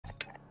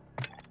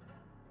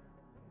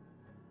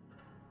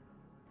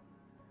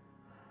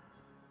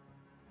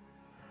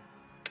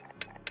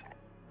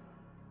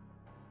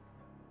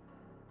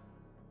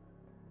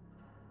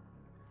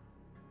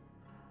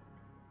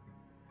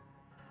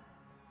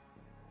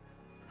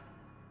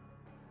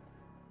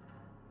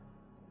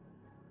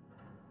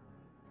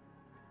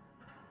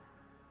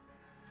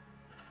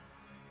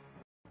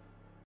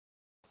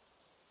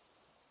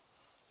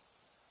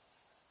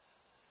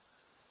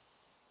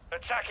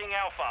Attacking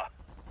Alpha.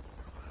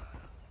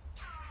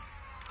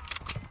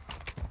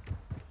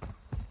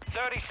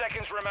 30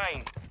 seconds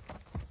remain.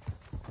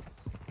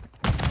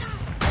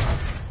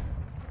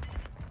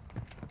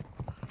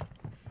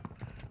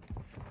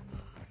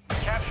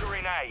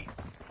 Capturing A.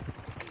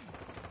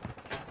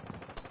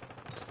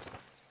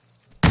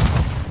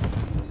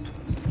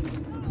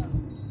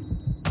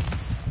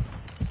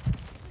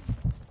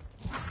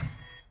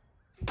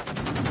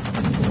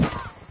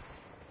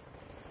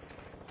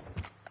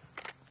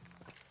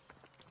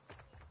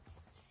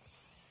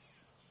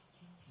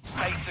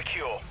 A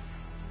secure.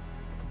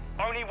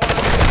 Only one of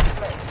them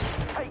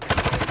left. Take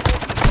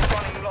reinforcements are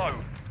running low.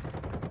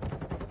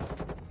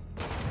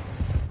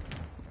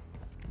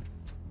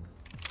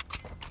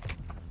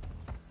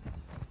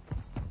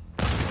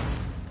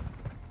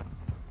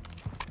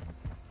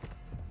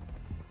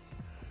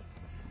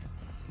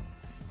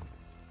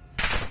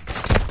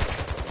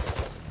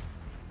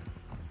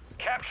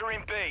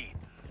 Capturing B.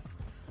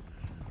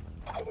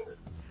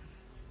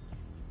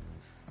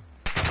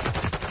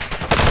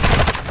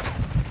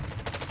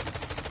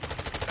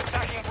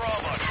 Attacking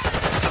Bravo.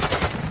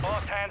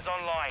 Fast hands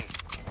online.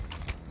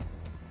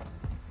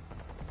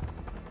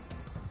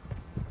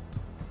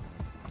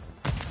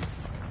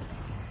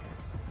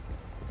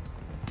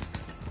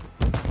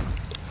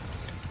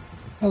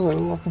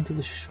 Hello, welcome to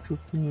the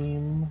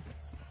stream.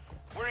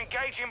 We're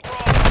engaging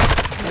Bravo.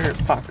 Where,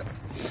 fuck.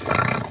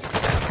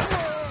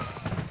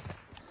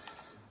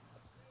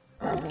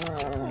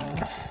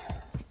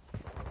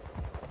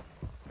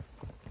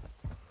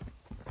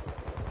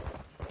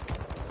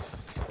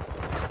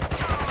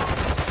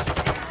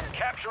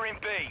 Capturing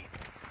B.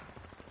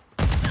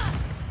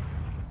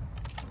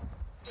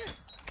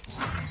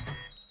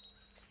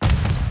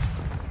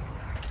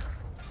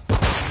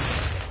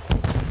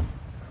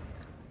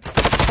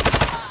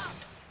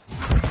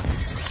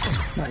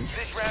 Nice.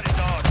 This round is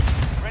ours.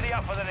 Ready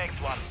up for the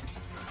next one.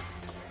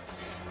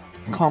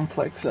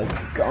 Complex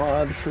like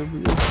God for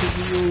real,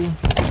 for real.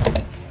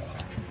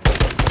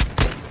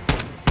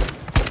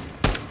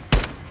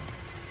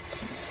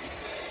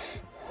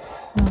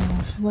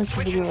 I feel like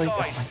Switching really like,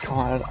 oh sides. my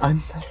God,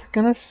 I'm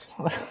gonna.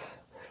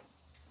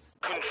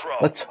 Control.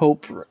 Let's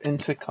hope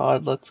into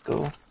COD. Let's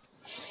go.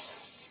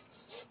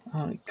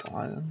 Oh my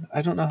God,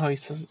 I don't know how he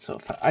says it so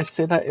fast. I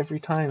say that every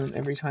time, and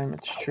every time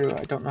it's true.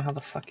 I don't know how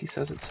the fuck he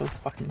says it so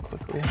fucking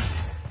quickly.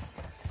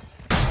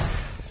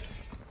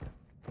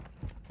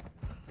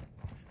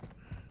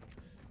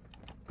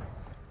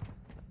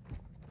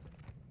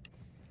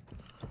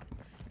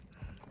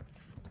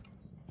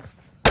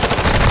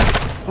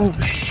 Oh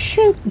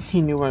shit!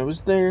 He knew I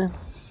was there.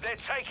 They're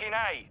taking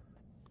A.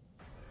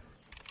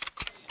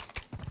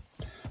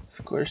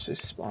 Of course, I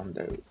spawned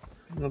out.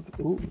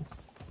 Ooh.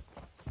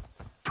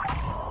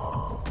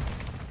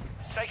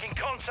 Taking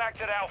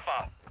contact at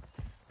Alpha.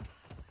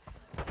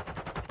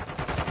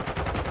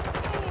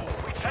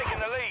 We've taken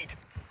the lead.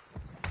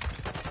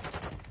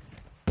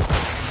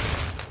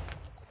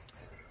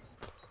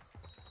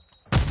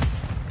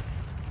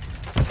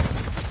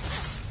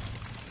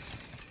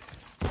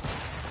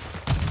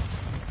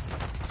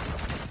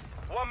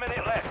 One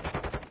minute left.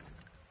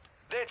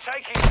 They're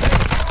taking B.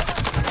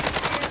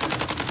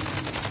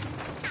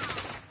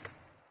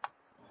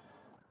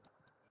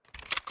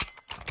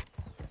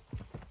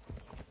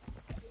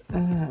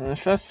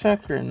 Fast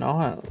track or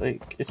not,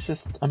 like, it's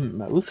just a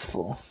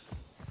mouthful.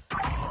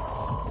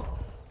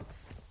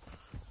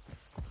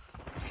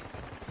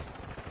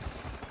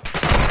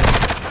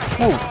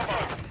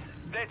 Bravo.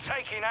 They're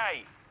taking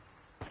A.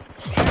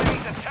 The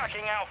enemy's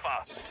attacking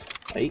Alpha.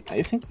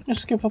 I think we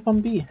just give up on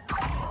B.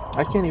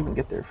 I can't even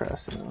get there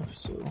fast enough,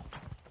 so...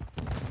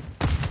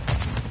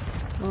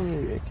 Well,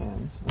 maybe I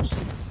can. We'll see.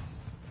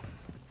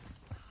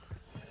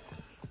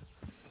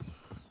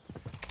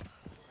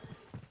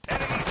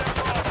 Enemies at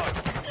Bravo.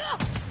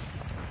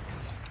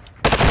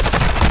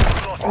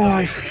 Oh,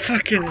 I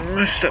fucking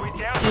messed up. We're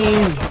down to the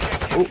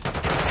last Oh,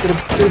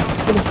 objective.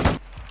 get him.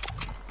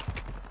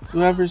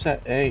 Whoever's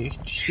at A,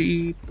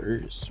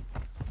 cheapers.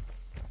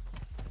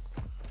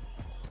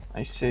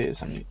 I say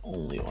as I'm the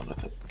only one with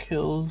the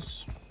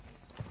kills.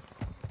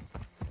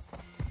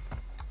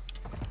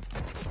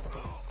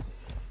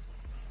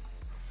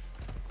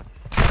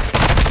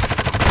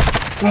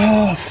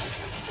 Oh,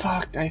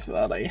 fuck, I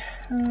thought I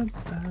had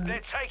that.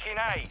 They're taking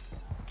A.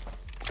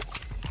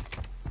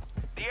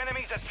 The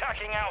enemy's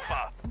attacking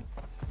Alpha.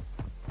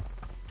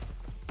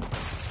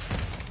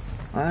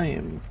 I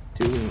am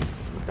doing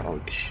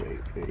dog shit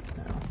right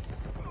now.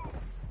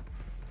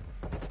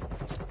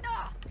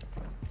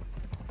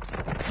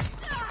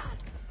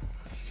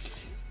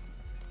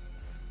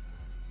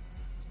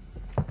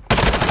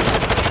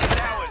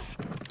 Towers.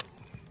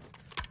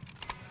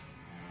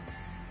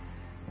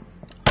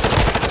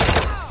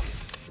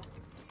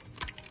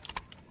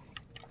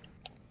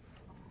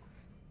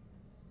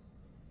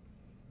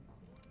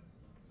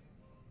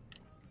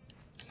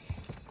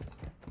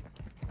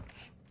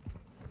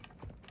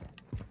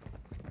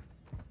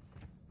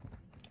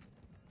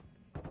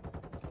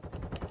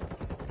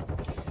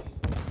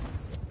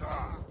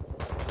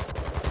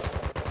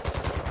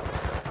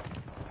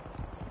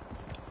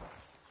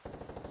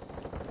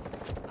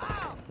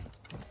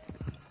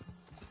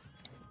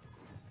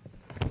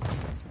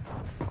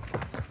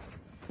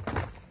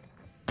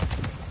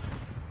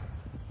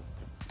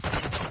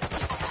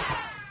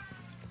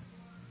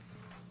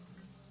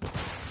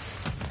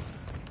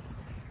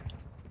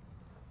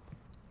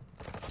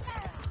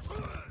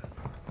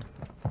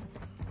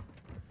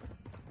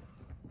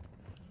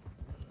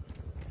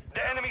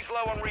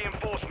 low on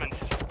reinforcements.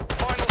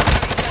 Final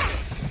 30 seconds.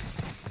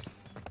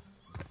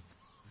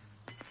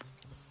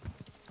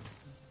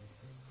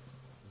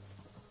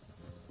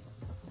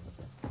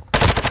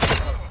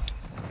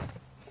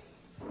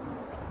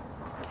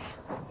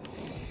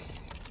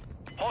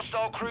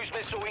 Hostile cruise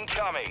missile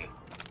incoming.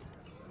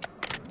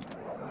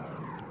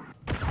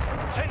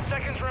 10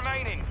 seconds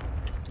remaining.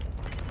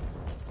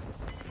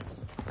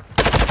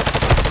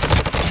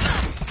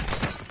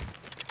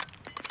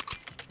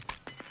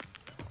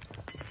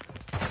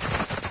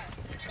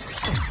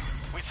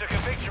 We took a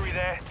victory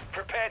there.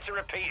 Prepare to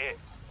repeat it.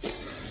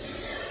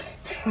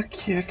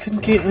 Fuck yeah, I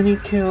couldn't get any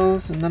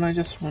kills, and then I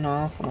just went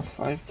off on a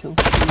 5-kill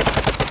streak.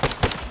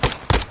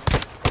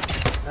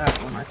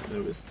 That one I thought I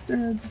was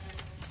dead.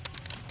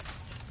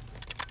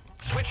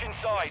 Switching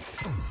sides.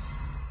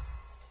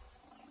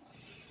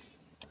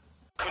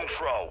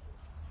 Control.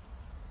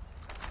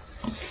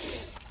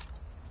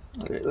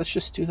 Alright, let's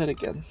just do that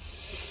again.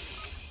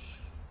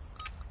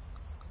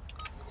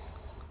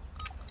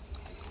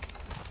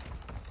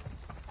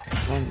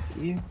 One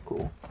E,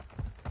 cool.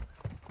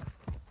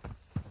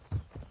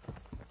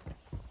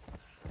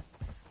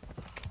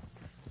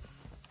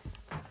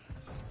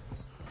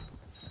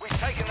 We've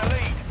taken the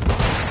lead.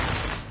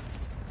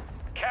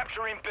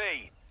 Capturing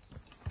B.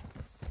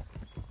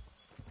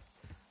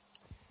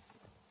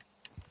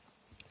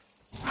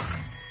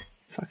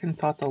 Fucking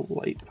thought the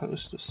light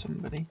post was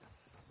somebody.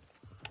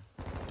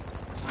 I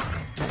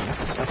don't know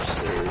if it's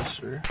upstairs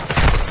or...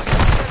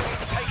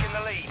 We've taken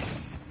the lead.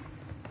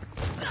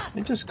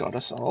 It just got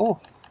us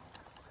all.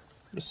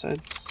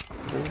 Besides,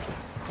 whatever the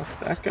fuck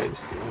that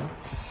guy's doing.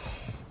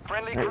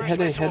 Friendly Right, cruise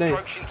head A, missile head A.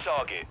 approaching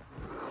target.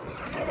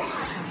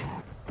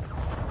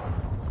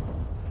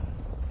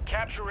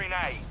 Capturing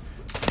A.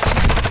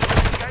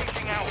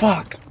 Engaging Alpha.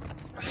 Fuck!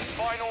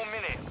 Final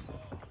minute.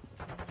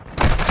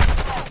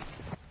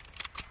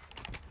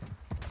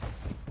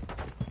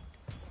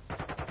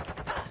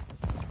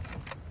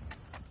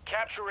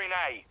 Capturing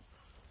A.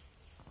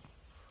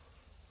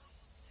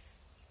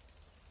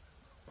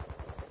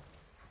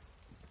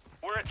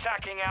 We're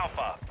attacking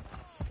Alpha.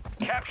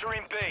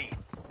 Capturing B.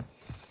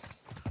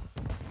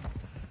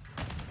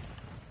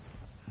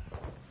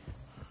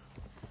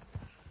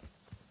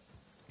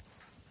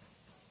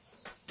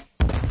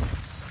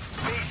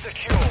 B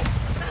secure.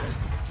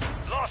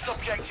 Last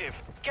objective.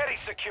 Get it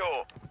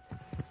secure.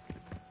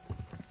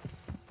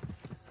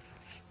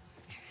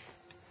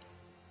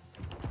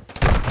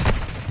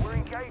 We're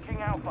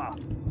engaging Alpha.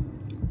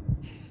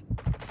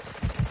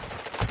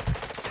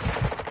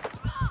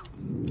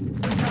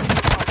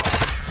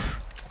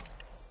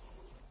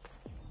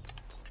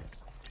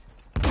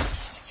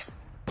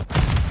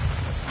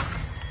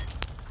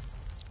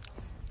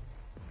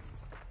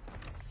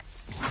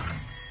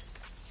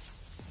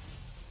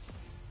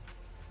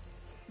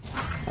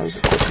 That was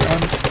a quick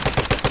round.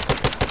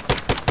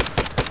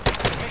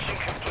 Mission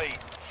complete.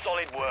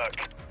 Solid work.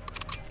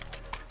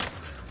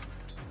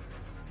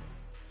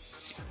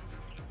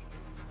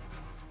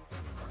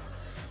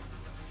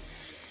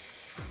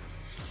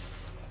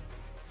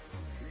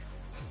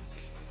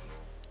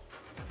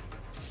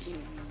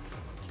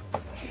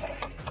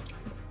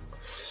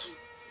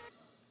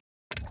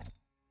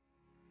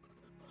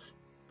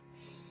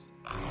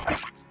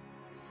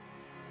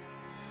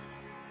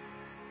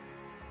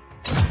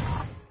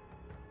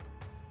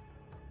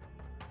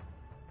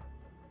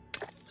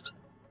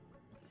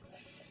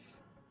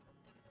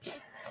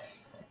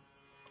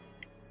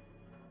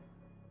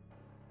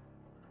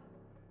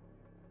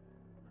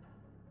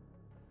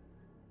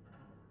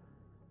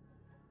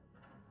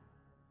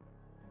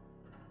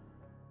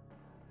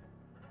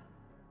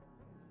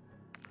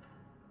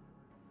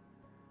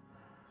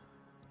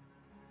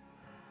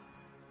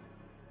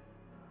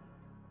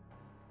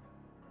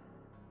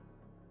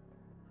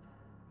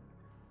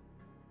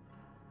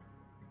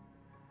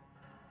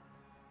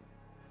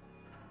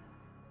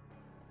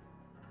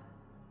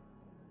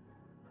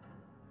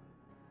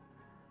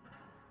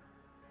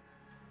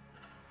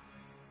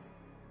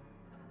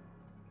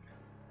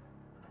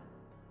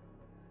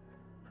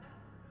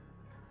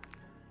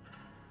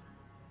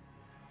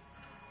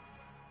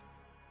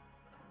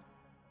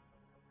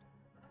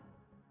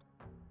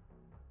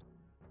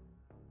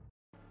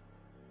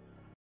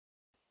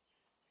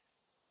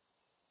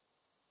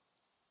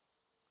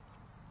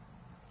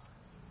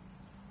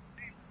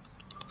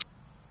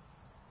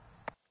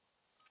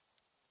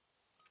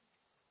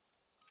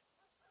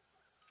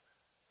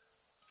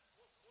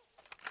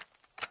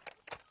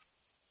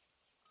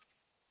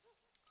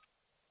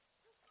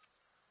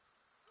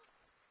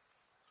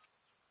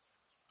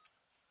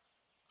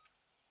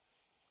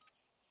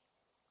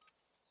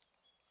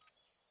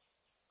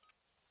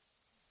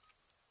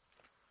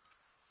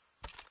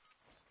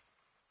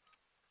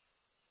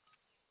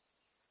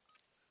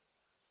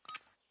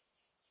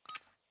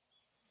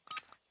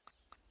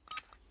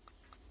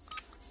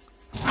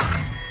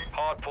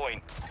 Hard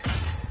point.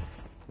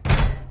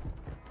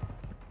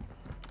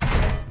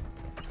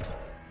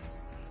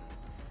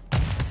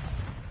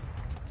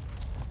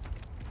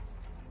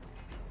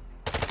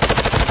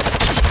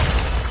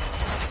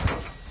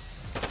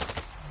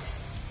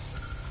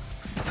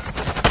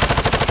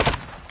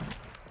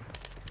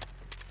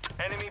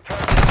 Enemy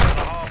personnel at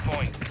the hard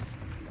point.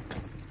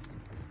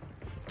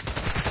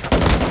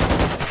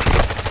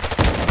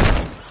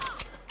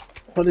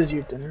 What is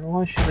your dinner?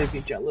 Why should I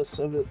be jealous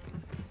of it?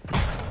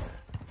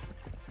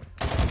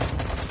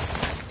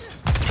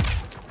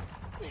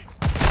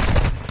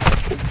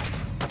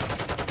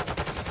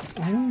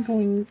 I'm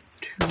going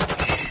to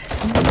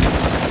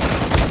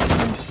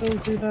also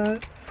do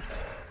that.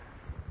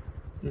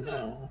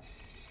 No.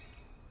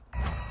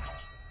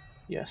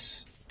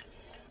 Yes.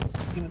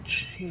 I'm gonna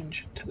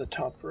change it to the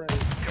top right.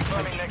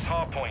 Confirming next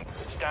hard point.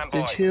 Stand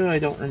by. Did you? I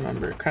don't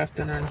remember. Craft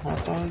dinner and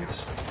hot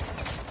dogs.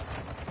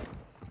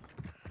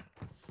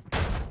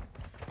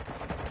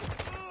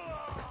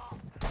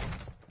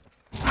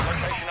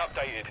 Location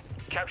updated.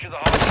 Capture the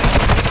hard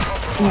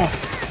point.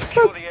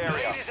 Secure the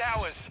area. Lead is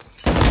ours.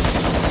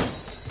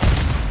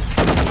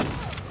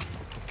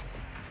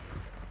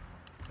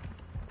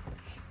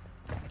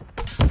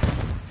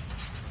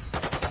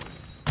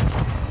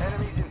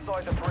 Enemies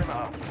inside the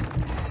perimeter.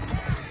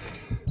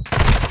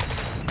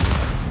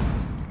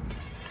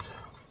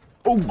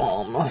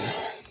 Obama.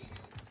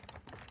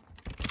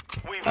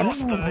 We've I lost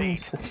don't the know why I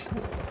lead. said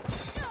that.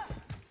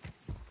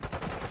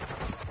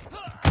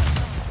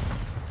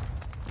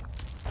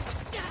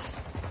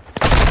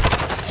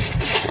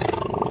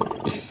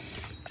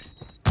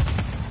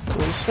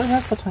 So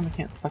half the time I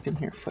can't fucking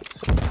hear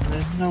footsteps.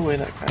 There's no way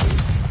that guy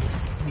is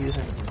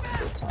using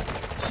foot on.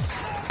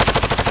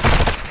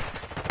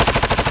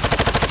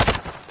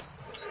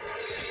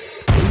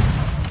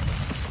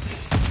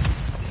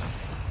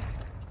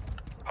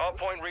 Hard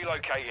point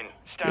relocating.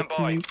 Stand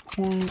by.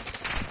 Point.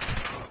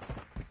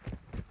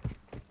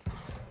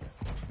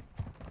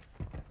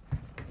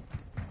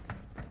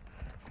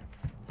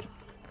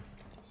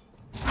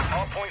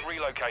 Hard point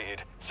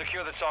relocated.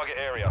 Secure the target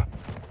area.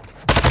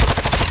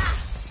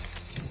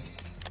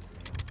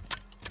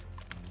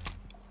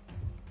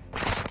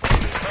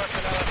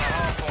 Personnel at the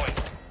hard point.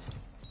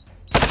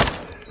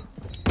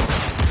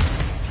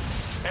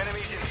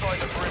 Enemies inside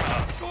the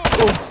perimeter.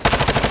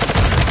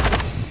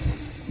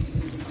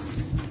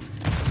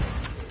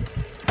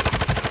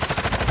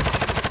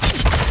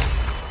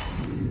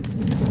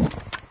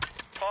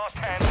 Fast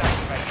hand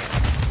activated.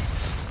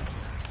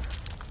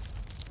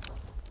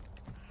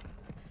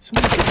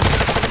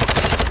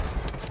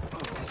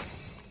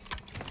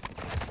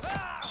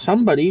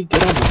 Somebody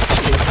get on the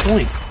fucking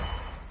point.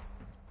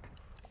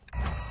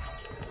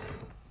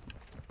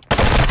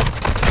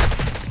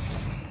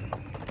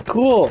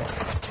 Cool.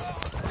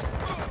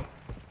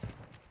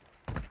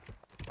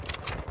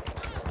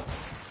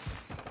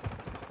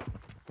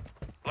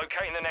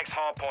 Locating the next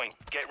hard point.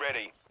 Get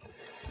ready.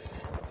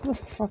 What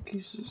the fuck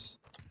is this?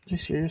 Are you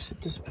serious?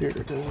 It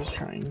disappeared or I was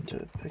trying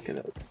to pick it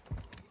up.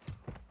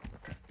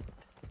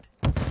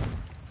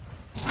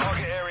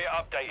 Target area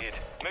updated.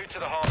 Move to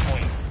the hard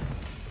point.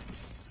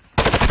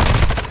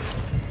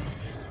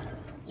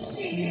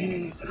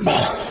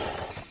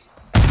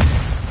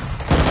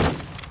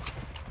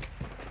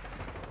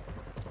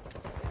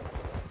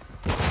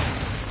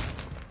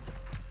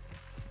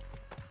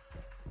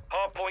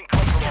 Hard point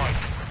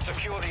compromised.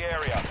 Secure the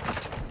area.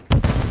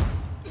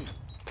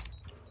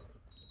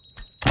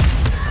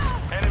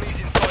 Enemies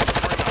inside the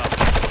perimeter.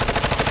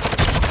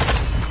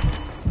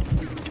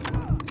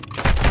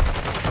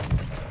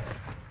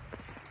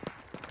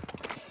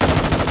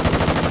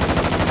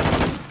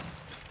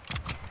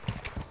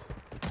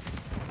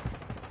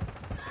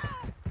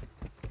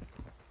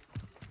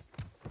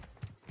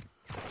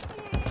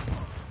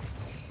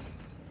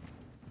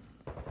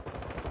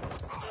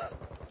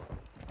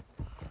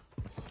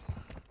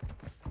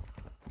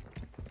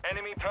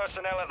 Enemy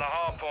personnel at the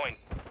hard point.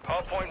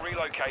 Hard point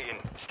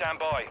relocating. Stand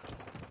by.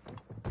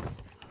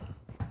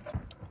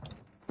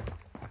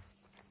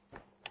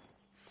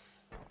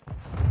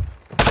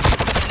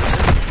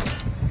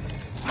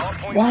 Hard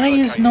point Why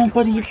is relocated.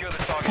 nobody Secure the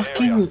target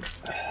area. fucking...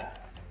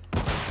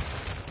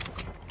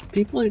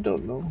 People who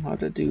don't know how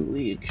to do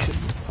League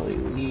shouldn't play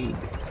League.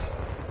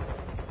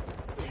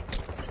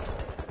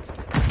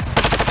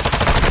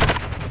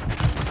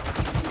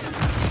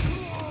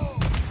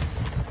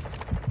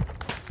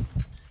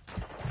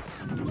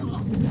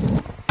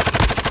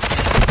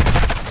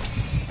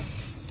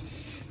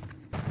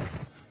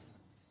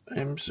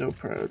 I'm so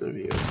proud of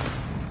you.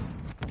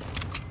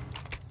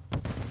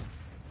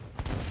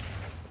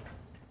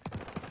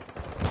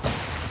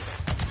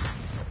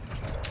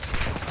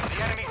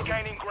 The enemy's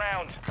gaining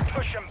ground.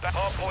 Push them back.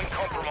 Hard point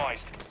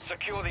compromised.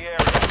 Secure the area.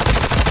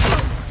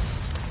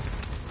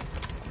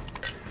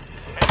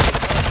 Enemy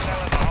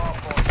personnel at the hard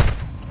point.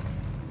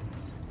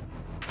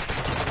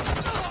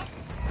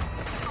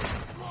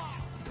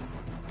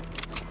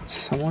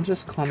 Someone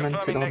just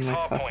commented Confirming on next my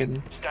hard fucking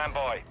point. Stand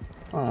by.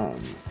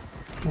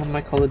 one of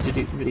my Call of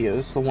Duty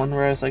videos, the one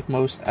where I was like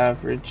most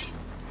average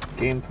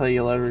gameplay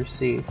you'll ever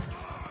see.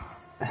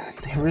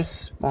 They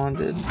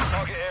responded,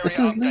 Target area "This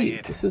is updated.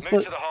 League. This is Move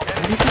what to the hard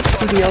what do you think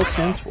CDL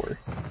stands for."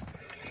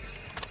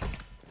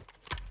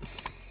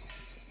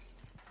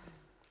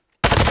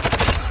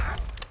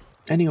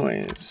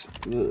 Anyways,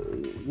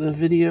 the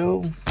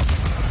video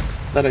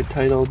that I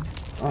titled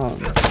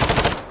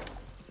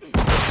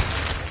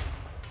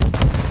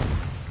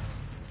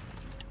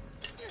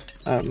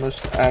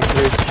Most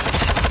average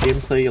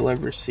gameplay you'll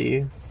ever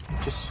see.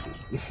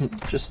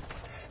 Just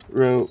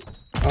wrote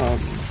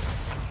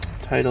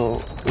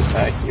title was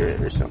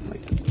accurate or something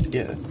like that.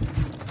 Yeah,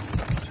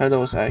 title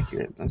was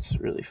accurate. That's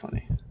really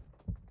funny.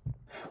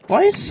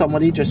 Why is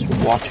somebody just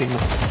watching the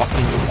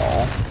fucking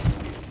wall?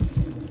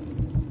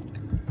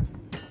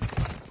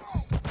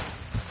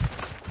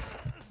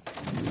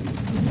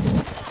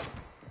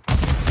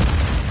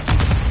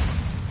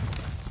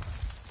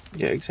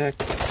 Yeah,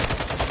 exactly.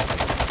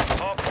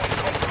 Hardpoint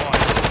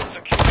compromised.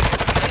 Secure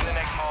the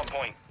next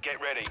hardpoint.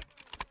 Get ready.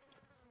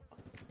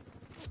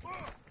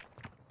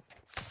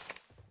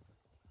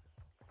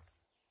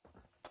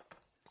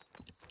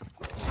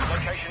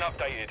 Location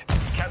updated.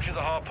 Capture the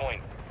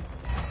hardpoint.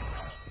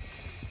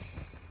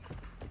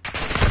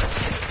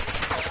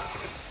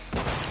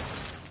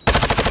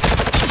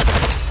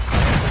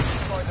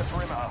 Inside the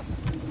perimeter.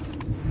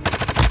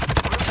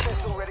 Group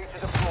missile ready to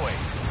deploy.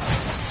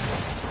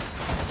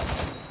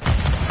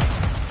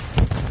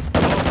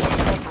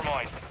 Hardpoint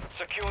compromised.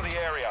 Secure the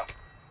area.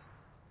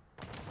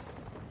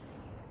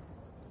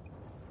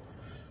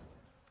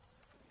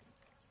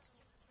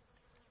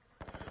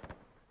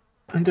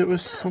 And it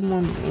was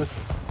someone with...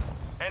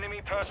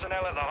 Enemy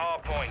personnel at the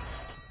hardpoint.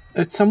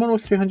 It's someone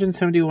with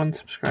 371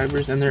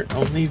 subscribers, and their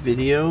only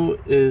video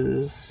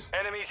is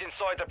Enemies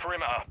inside the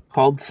perimeter.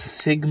 called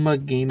Sigma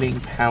Gaming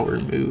Power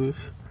Move.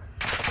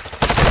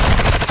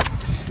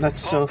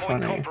 That's so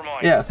funny.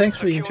 Yeah, thanks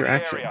for the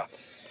interaction.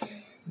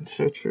 It's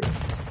so true.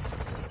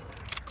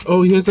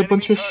 Oh, he has a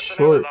bunch of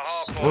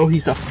shorts. Oh,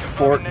 he's a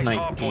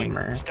Fortnite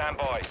gamer. Stand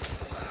by.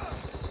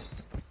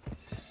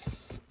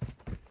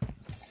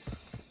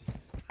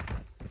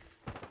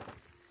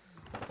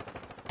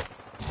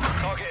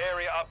 Target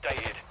area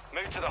updated.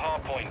 Move to the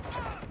hard point.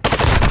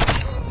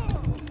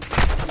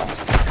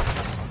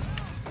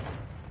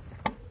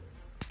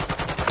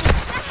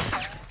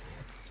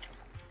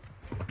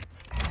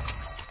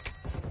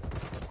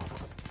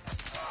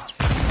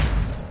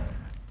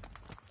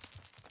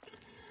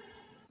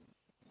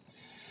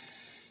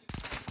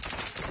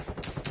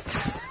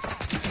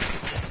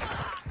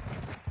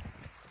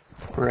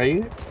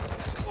 Right?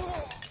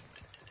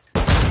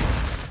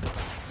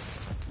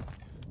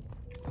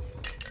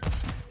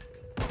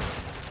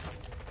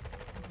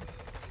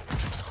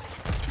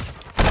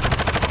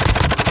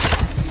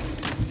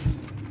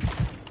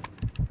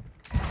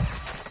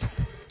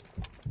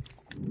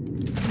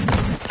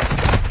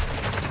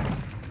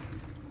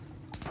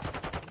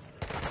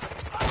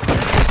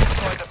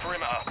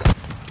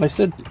 I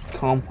said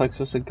Complex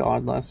was a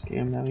god last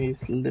game, now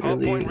he's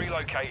literally... Hardpoint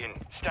relocating.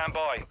 Stand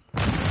by.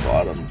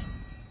 Bottom.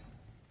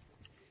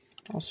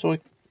 I'll suck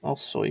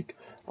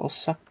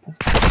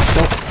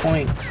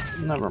point,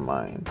 never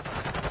mind.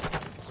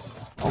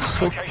 I'll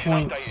suck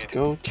points,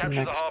 go to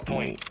next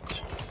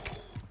point.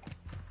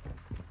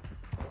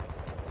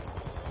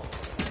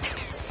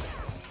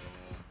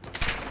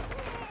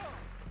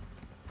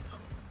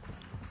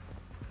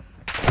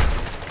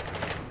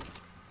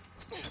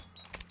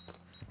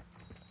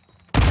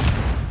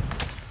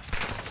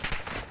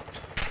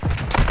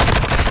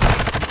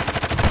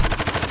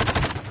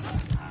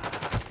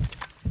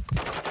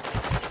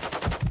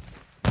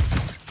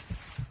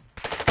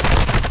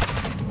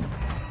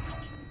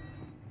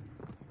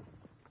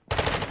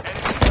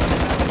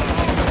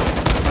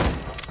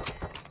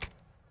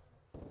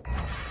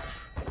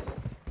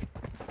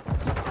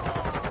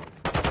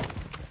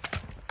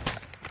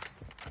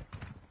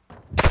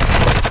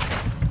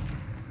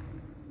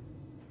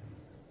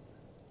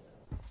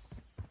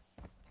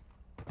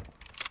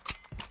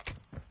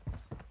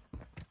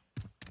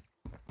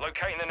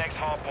 Locating the next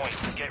hard point.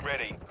 Get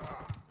ready.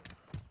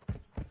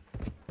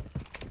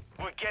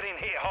 We're getting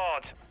hit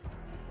hard.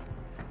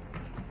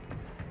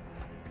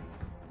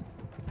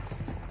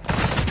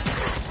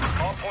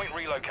 Hard point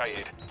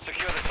relocated.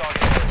 Secure the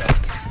target area.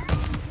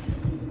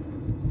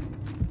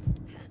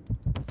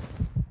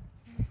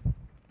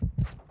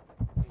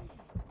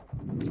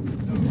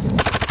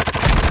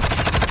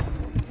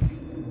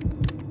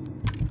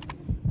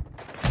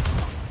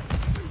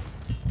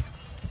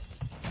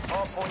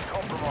 Hardpoint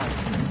compromised.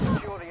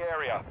 Secure the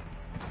area.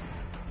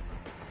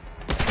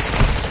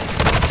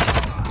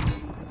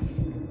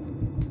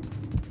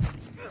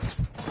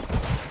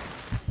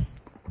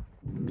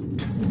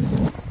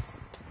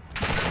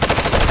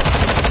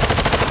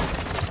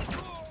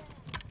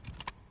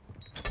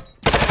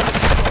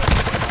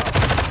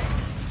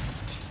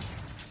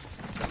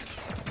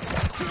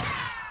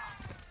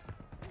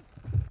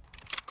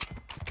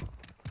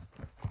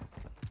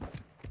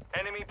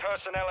 Enemy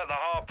personnel at the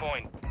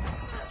hardpoint.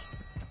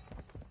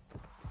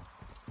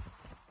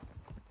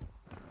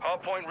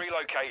 Hardpoint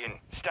relocating.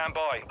 Stand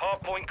by.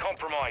 Hardpoint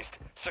compromised.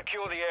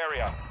 Secure the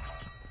area.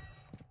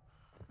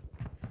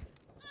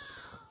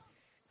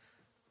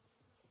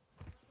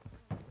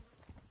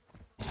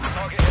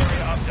 Target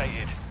area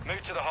updated.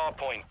 Move to the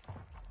hardpoint.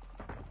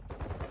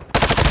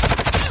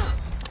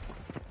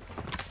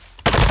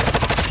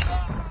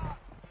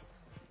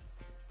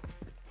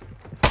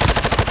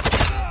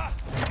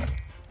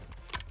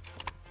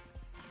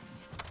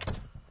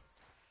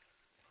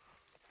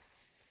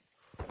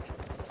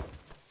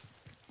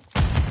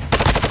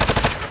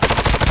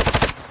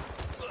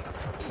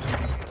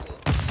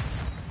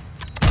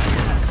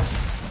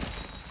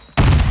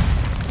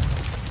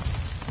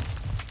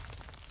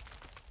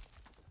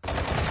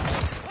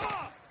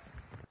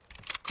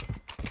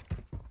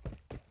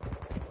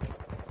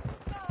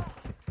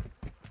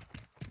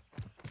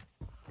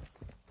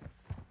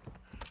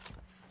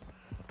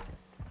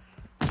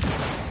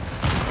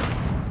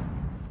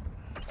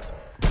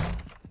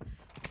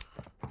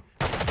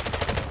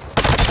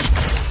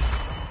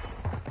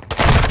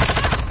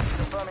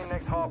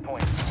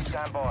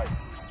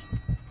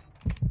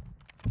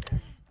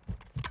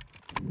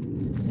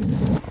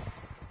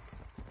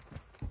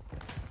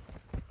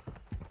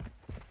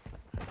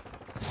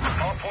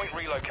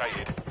 Target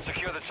relocated.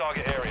 Secure the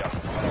target area.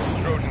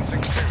 Trojan 6-2,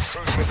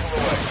 cruise missile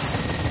away.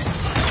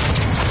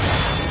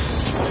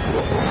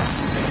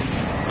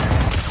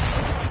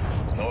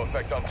 No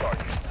effect on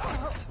target.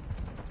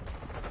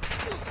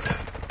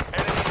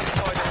 Enemy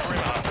inside the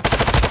perimeter.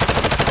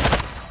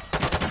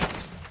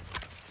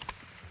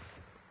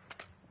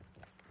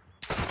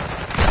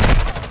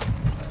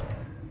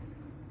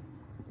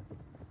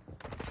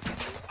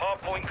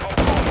 Hardpoint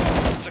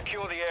compromised.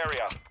 Secure the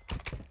area.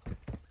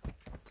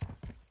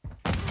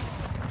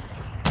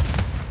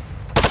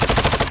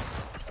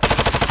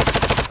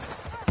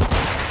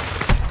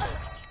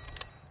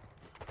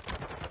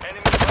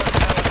 Enemy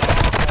personnel at the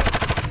hardpoint.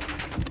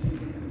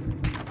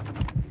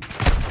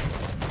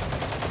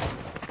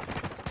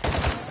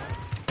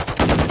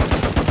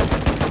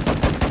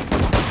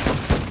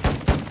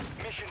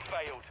 Mission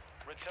failed.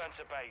 Return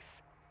to base.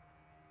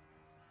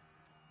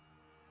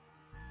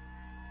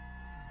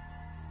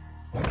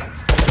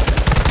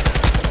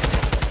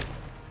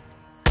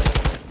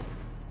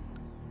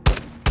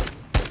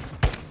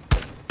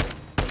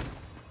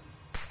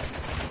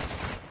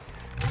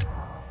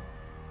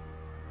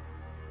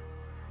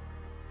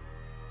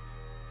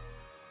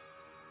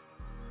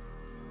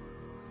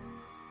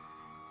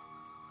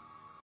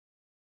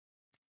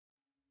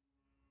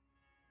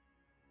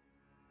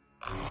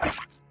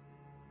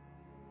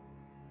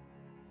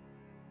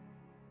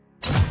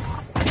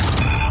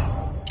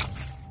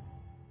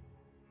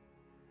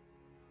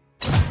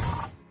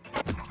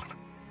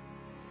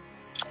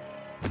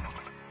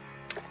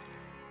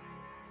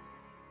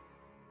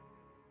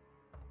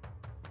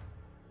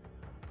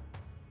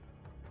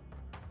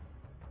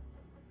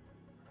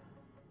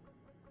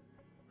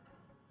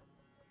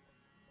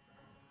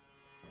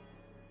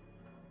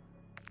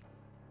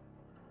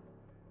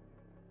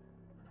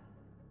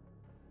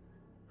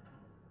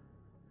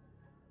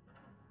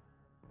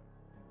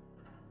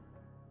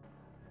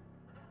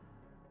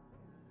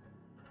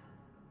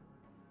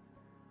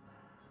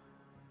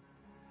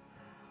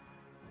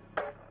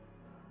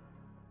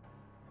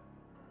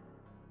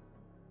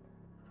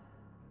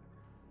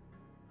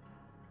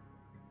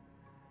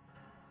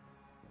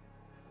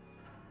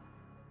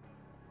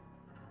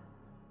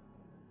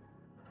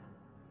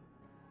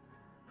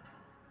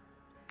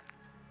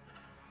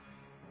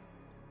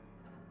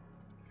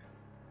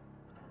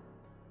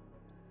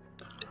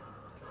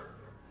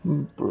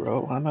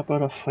 Bro, I'm about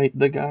to fight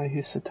the guy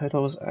who said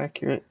title was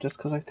accurate just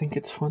because I think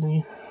it's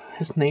funny.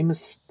 His name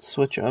is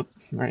Switch Up,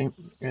 right?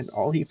 And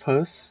all he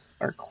posts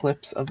are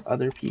clips of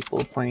other people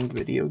playing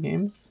video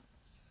games.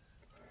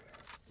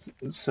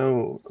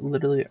 So,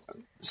 literally,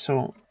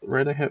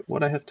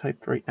 what I have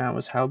typed right now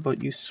is how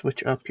about you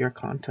switch up your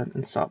content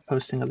and stop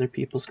posting other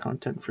people's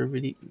content for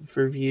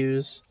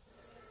views.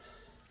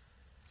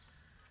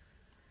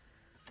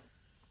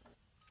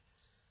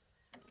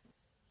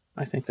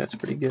 I think that's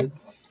pretty good.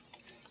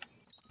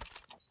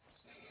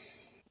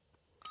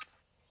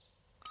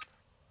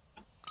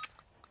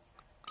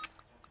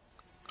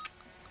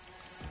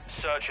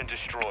 Search and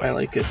destroy. I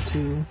like it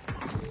too.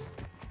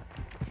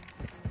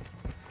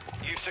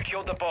 You've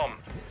secured the bomb.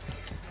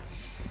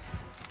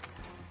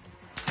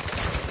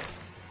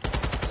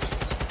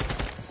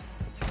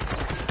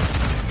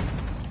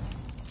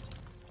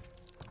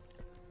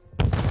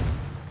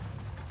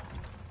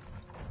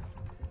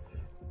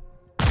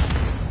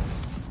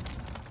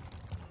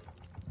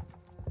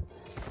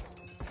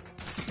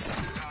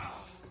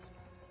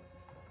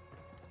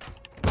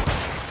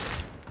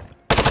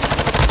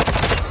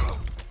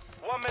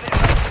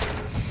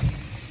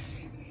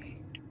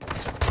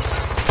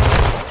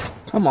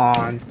 Come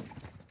on.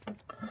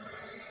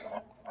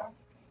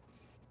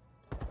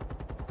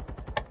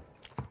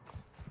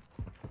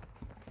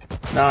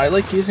 No, I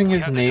like using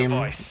his name.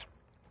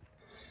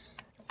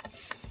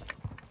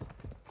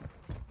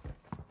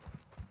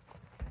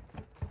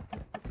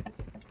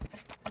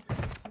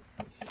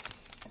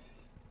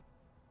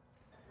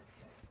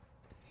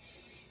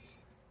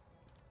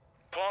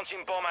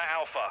 Planting bomb at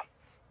Alpha.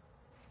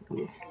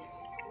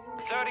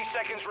 30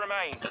 seconds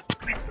remain.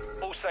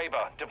 All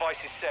Saber, device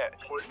is set.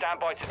 Stand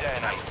by to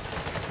detonate.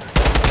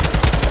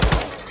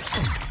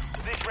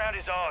 This round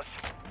is ours.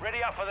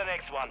 Ready up for the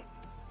next one.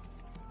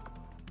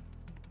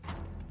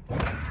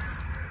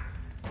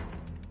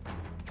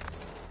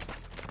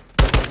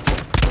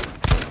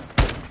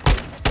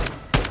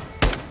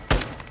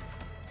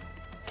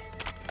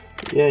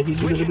 Yeah, he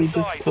literally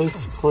just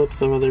posts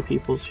clips of other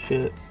people's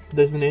shit.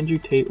 There's an Andrew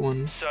Tate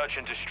one. Search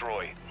and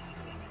destroy.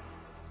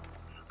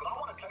 But I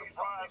want to tell you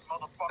something,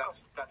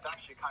 motherfucker, that's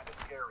actually kind of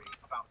scary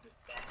about this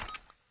band.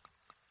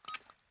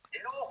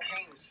 It all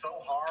came so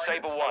hard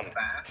Saber and so 1,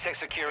 fast. check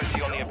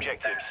security on the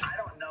objectives. I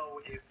don't know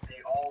if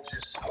they all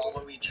just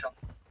follow each other.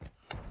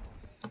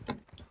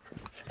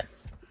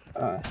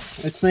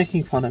 It's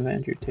making fun of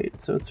Andrew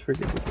Tate, so it's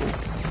forgivable.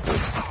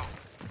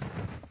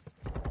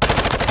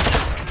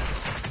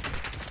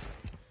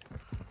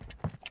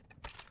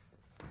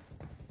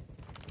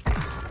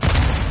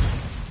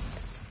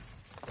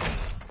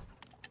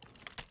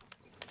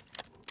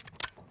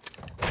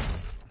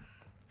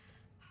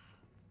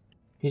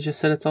 He just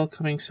said it's all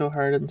coming so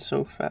hard and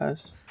so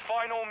fast.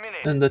 Final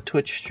minute. And the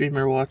Twitch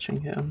streamer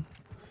watching him,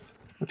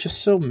 which is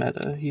so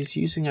meta. He's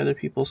using other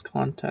people's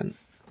content,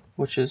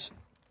 which is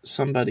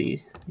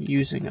somebody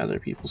using other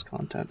people's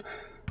content.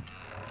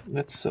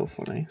 That's so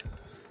funny.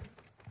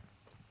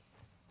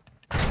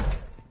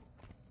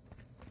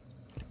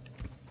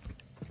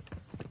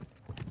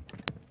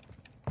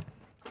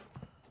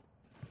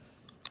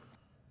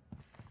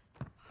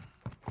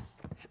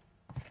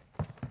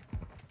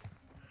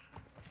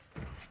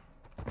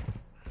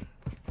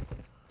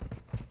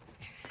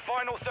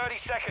 Final 30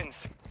 seconds.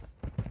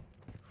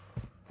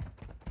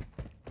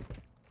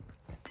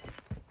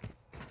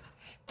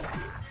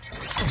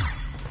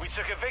 We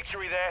took a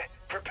victory there.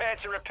 Prepare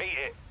to repeat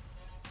it.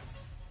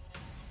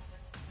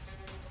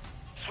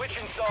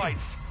 Switching sides.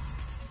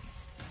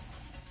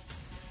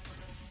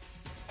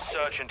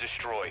 Search and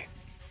destroy.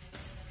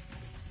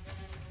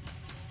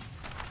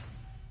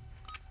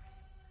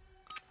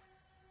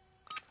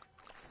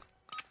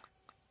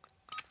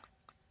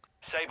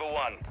 Saber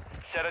 1.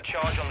 Set a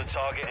charge on the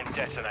target and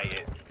detonate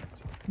it.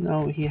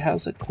 No, he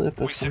has a clip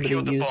of We somebody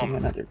secured the using bomb.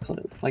 another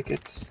clip. Like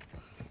it's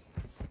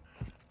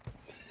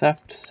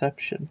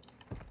theftception.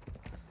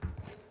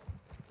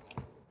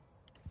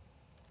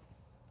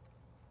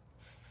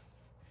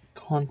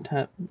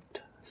 Content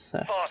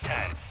Fast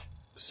hands.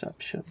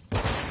 theftception.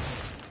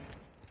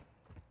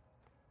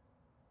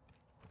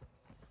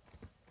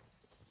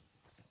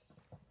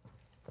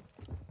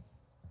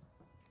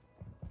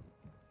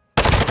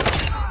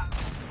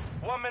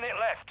 One minute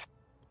left.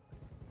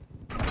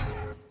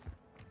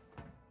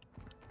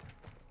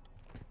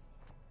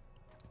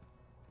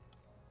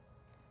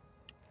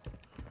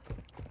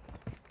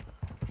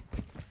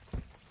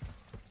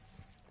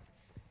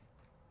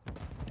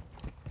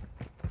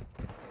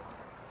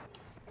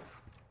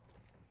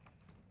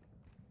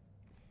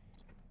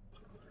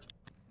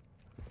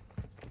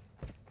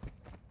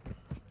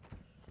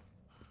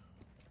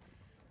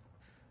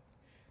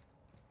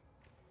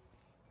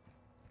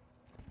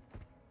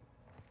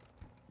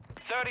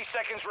 Thirty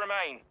seconds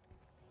remain.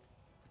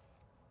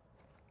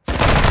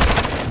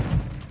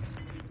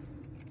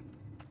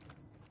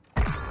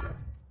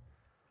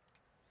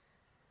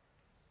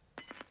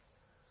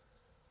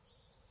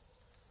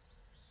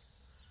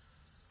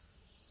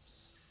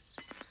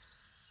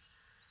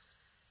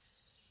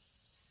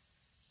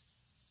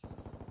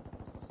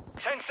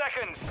 Ten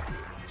seconds.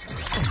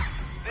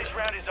 This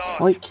round is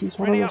ours. Like, he's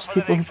one of Ready those up for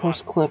the people who next one.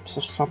 posts clips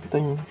of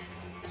something,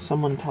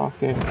 someone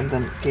talking, and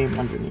then game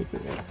underneath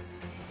of it.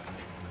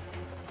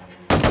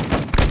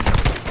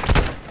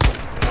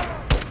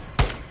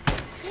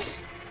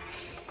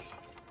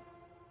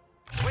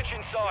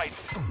 Switching sides.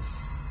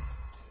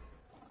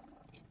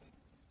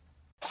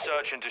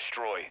 Search and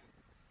destroy.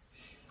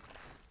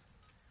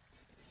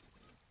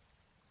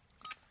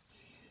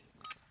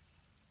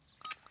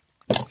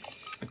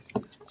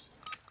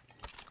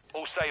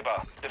 All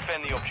Saber,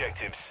 defend the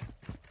objectives.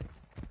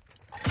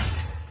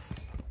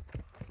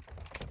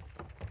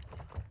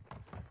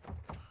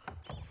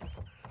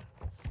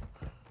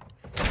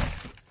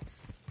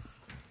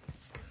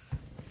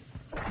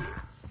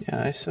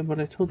 Yeah, I said what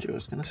I told you I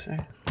was gonna say.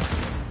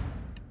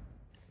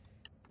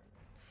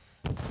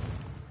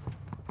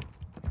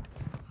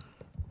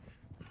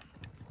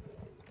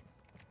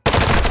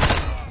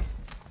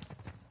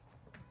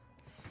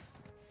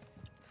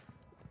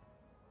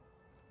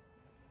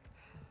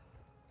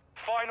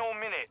 Final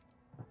minute.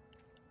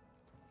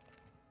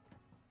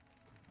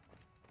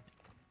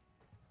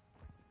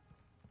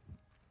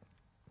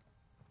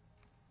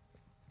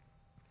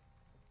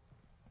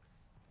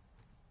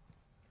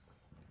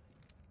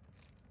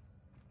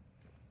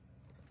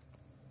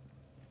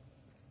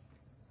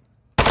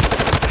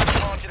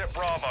 Target at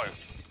Bravo.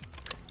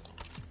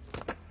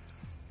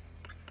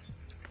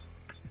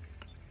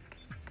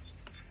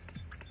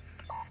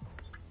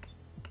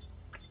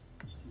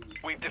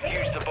 We've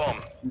defused the bomb.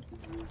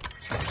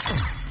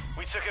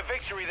 We took a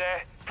victory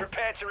there.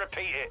 Prepare to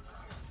repeat it.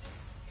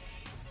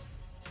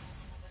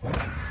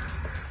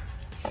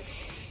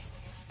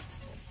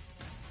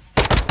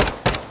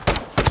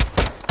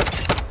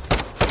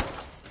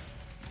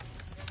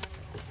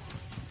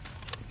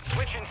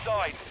 Switching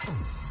sides.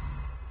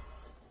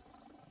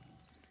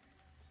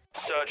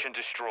 Search and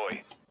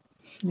destroy.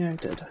 Yeah, I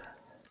did.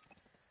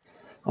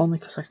 Only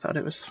because I thought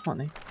it was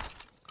funny.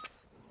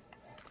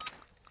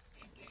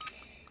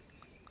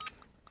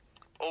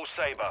 All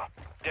Saber,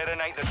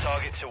 detonate the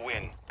target to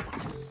win.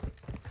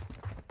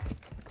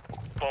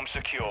 Bomb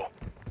secure.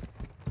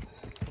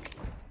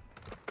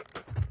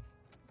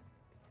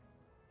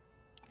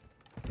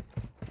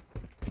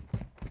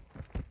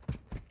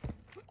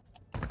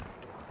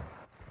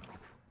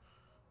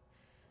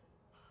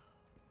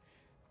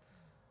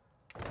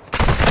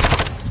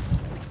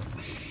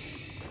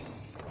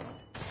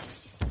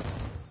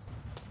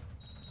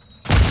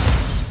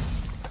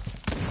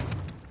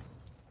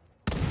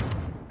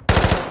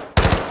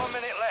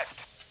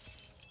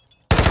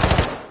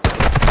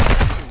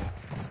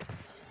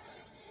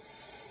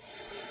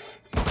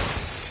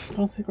 I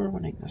don't think we're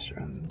winning this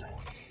round.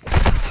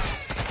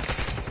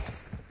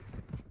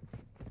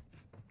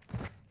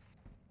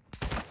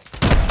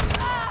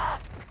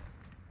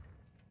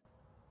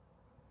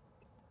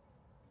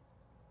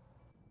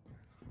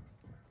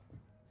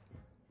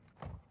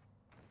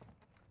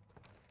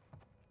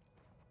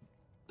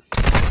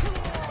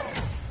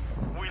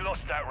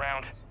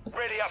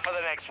 up for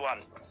the next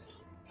one.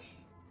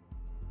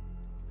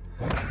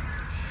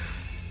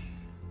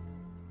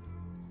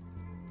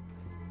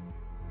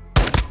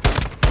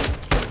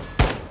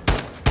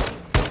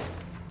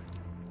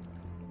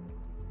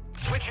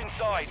 Switch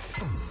inside.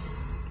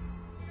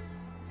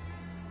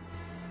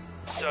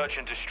 Search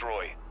and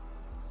destroy.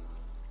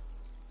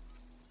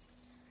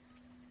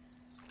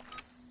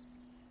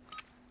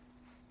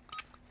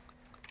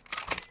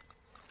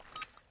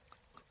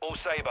 All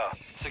Sabre,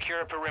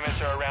 secure a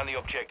perimeter around the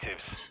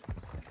objectives.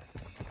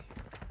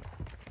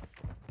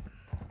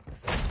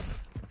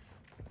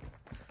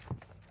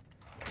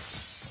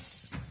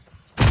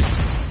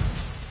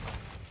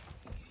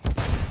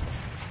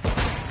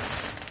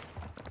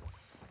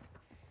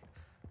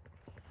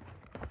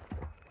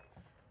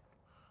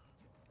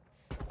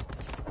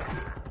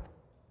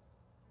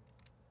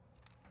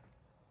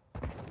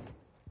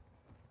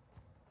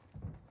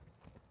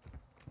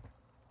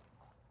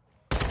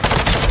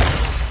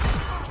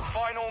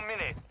 Final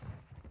minute.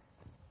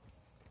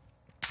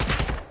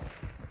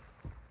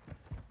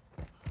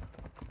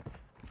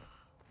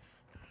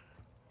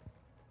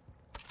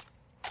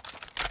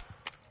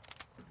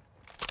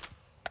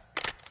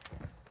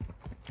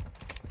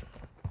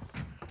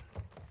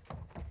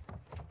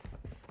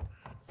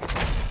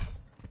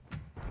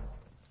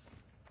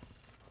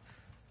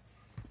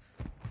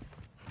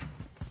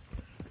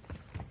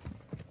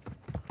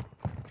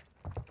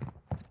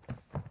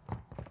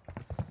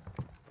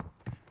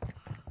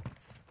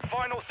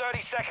 Final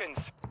 30 seconds.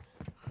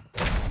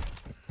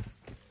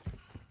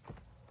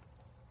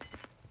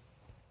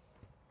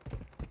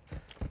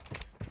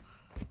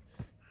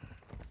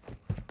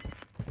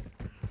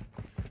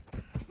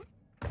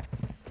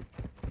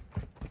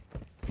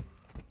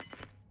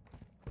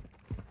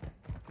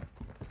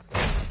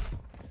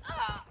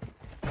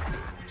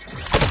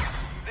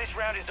 This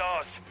round is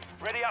ours.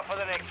 Ready up for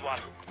the next one.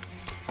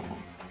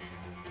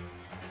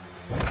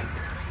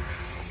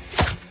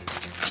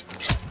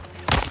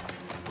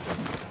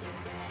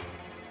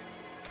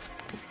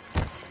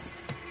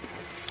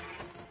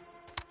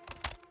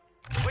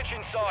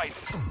 Inside.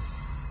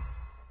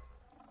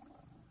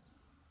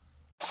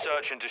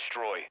 Search and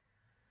destroy.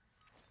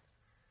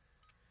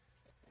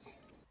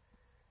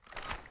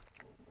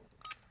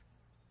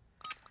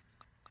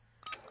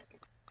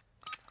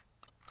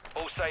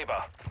 All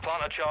Sabre,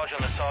 plant a charge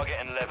on the target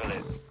and level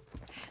it.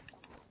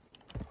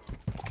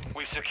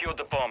 We've secured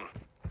the bomb.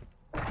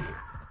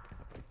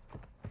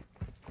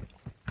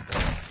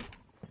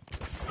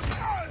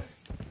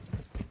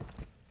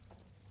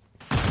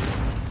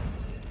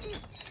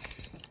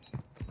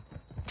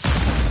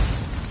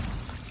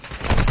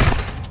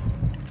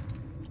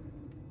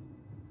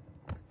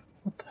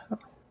 What the hell?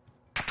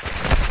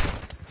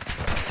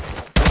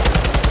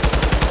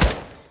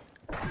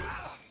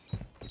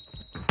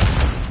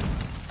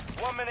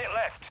 1 minute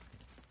left.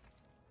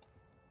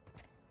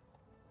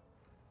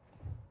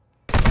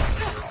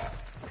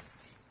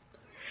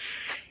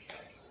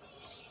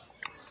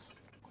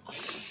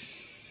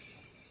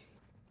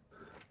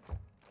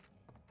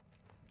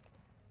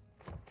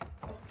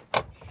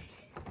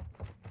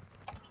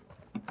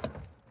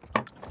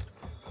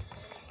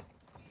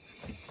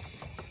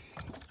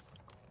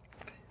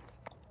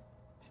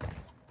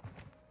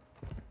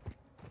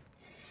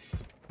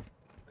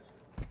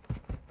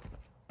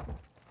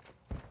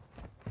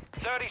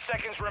 Thirty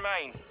seconds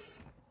remain.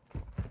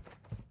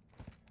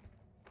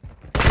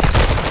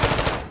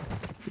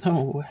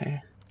 No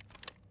way.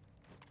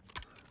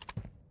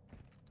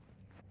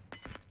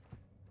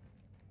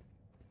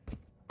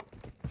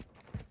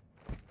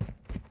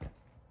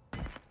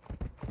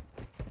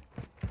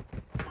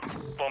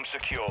 Bomb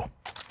secure.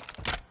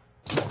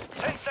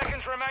 10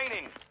 seconds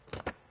remaining.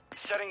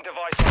 Setting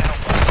device on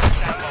Alpha.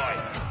 Stand by.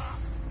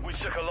 We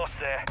took a loss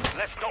there.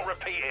 Let's not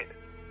repeat it.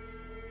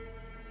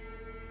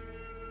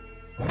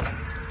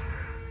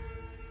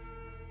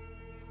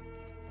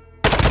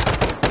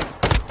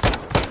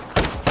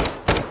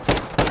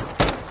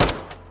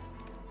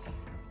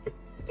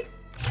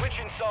 Switch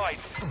inside.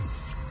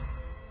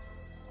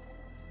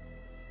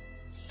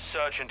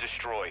 Search and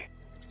destroy.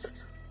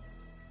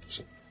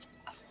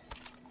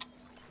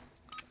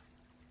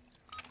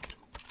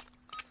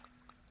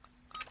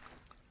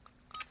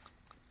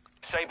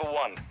 Sabre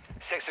 1,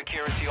 set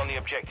security on the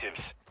objectives.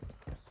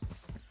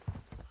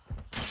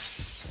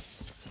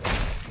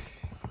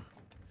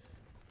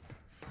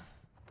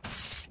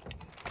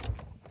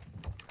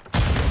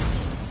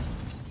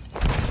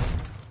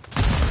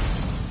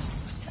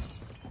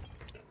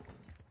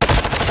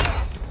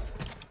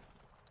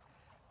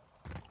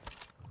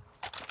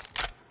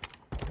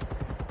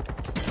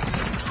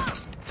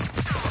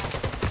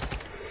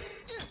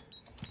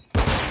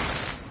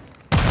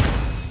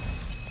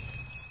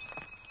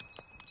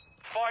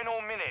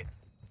 Final minute.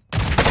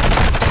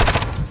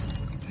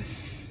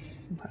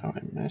 Wow,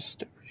 I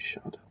missed every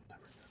shot.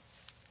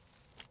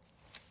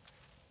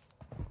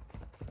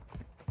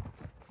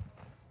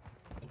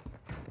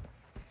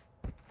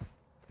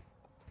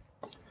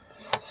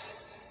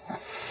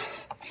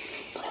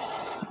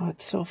 Oh,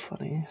 it's so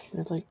funny.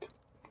 They're like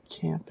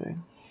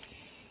camping.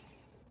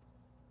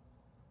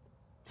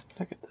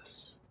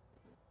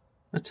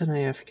 That's an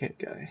AFK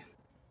guy.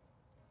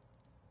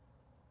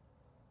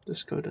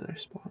 Just go to their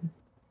spawn.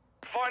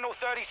 Final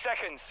 30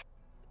 seconds.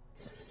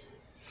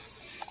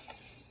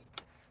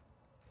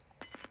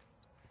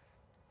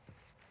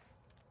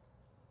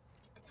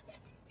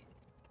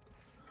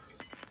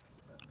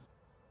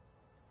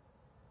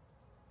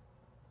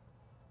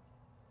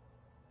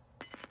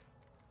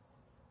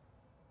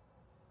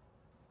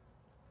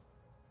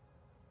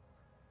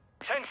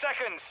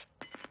 Seconds.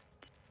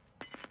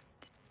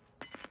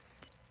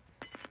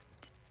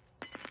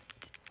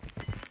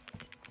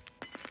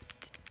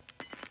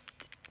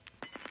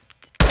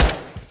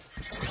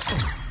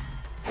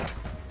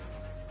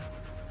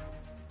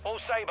 All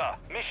Saber,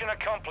 mission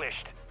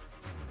accomplished.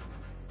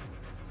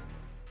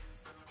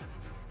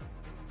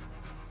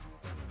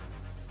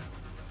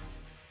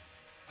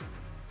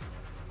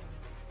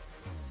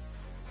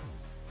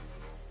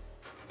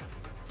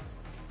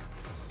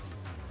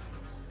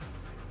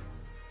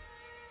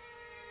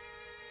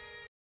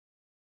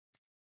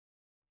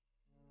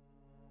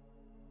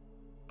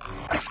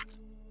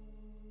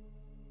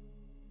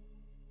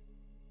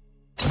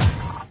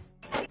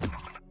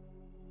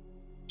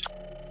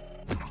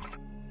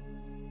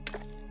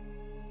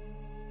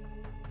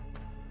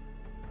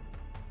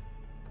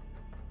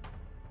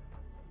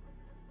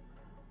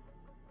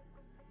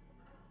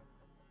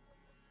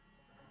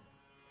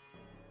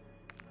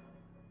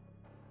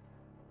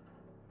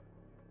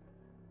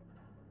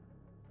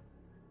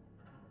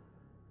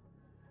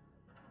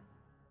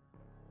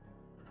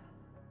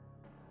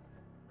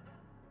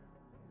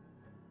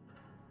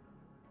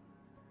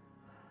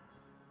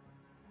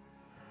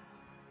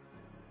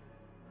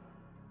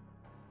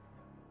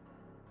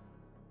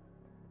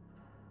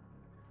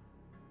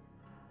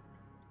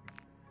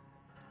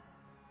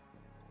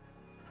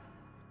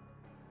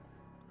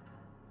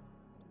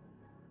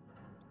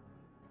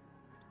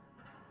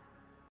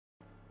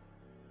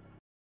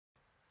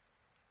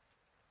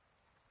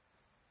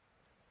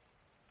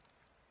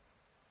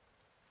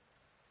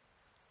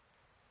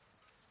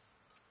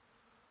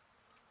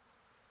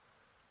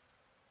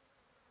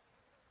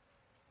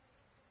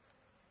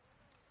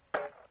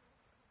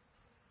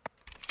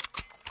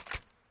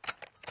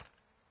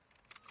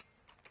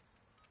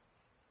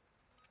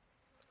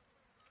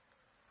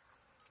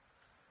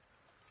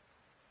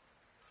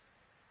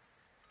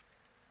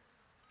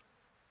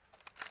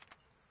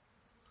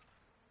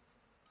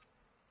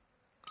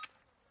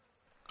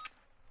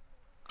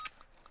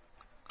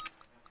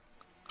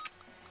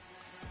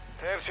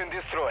 Search and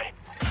destroy.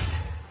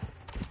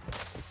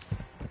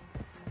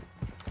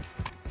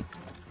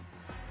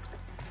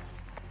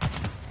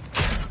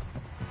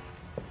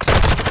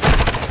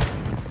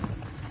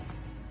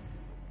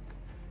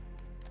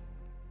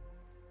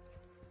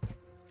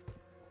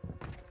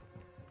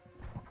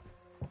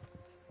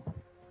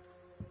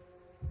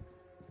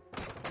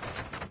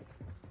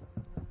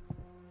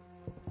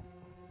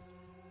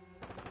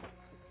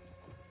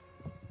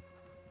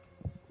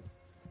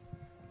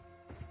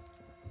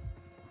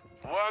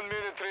 One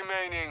minute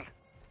remaining.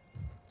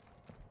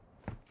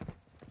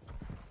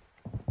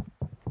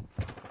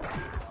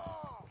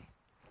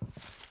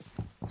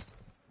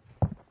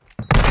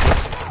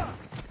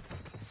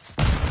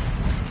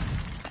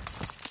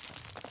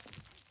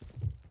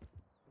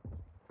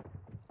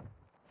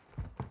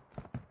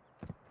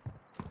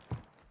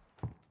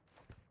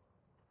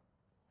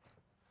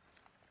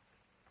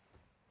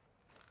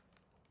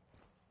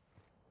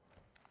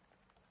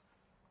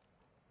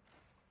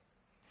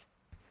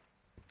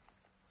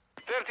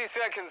 Thirty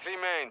seconds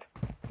remain.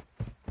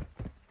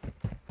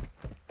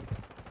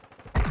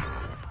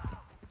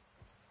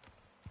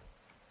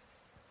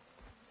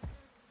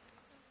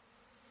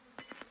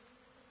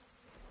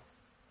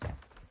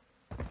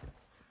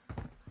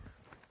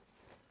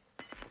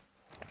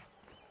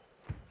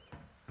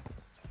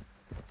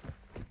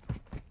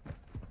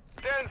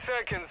 Ten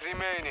seconds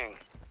remaining.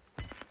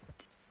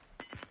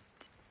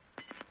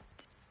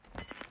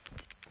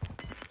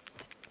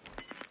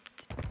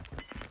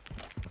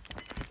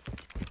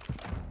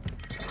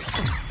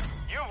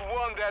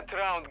 That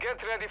round.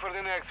 Get ready for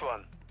the next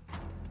one.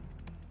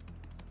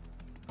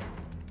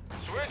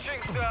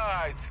 Switching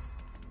sides.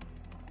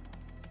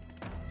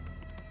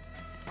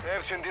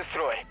 Search and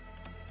destroy.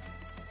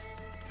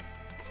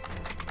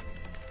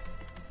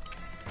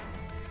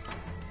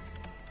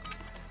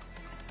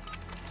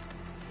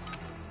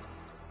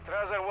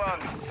 Trazer 1,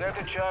 set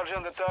a charge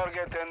on the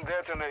target and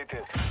detonate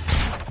it.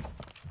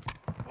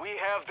 We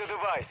have the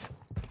device.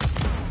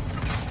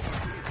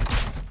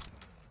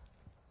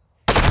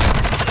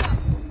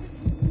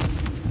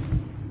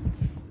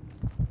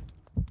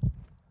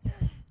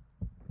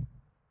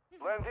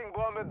 Planting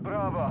bomb at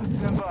Bravo.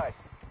 Stand by.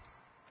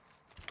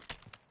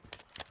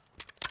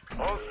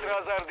 All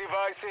Strasser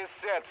devices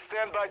set.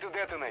 Stand by to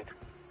detonate.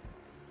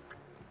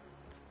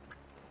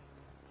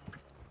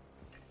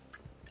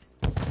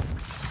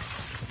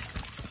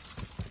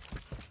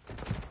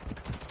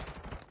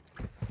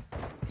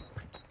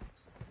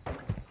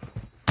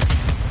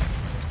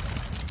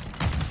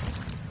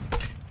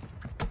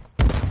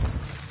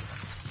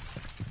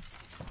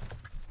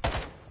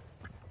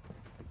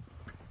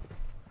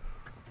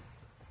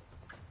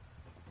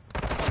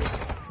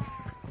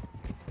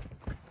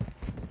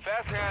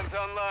 Fast hands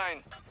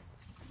online.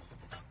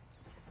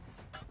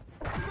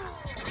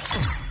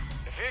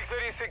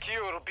 Victory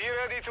secure. Be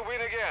ready to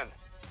win again.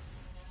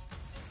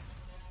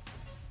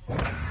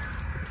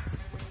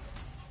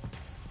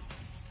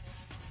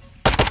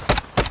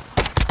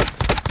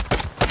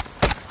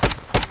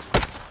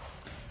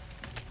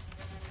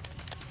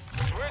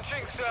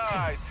 Switching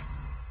sides.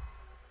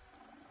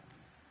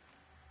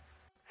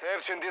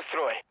 Search and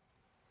destroy.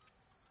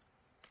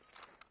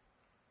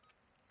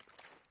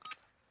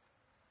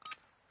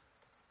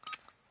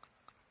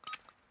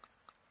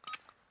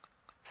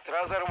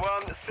 Strasser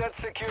 1, set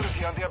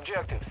security on the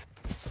objectives.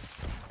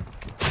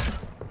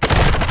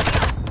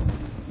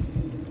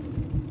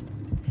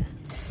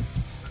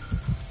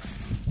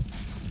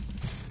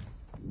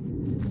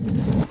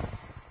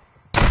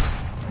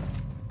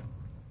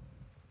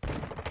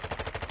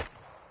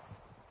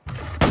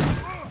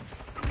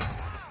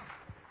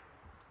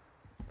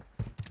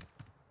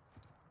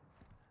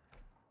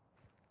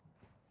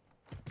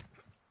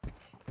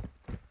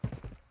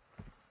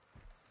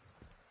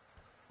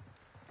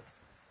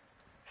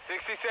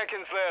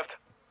 Seconds left.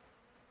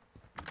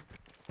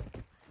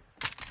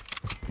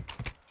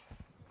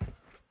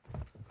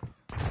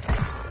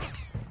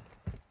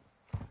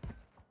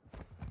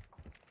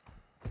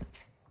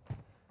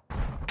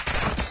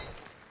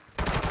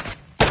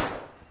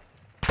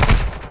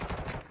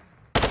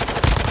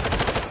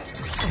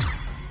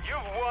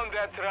 You've won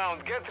that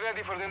round. Get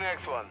ready for the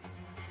next one.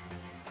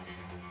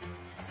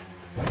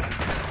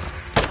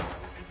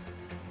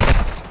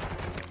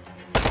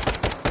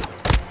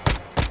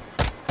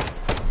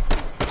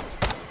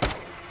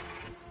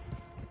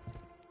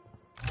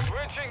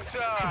 Switching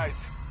sides.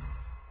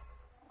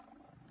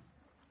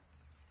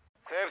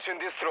 Search and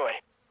destroy.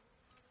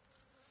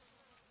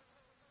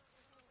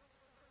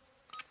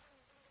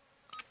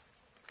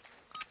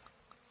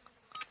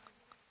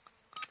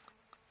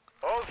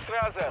 Hold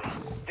Strasser.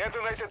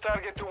 Detonate the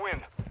target to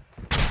win.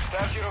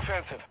 Start your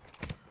offensive.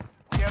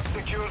 We have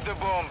secured the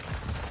bomb.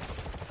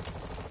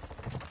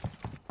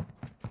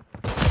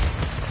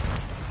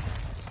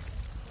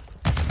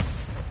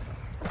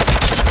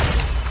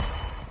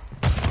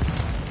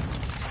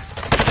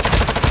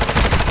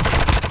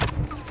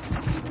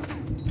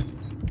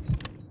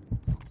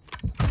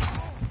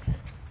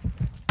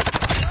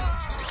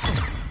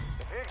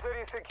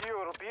 Victory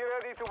secure. Be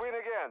ready to win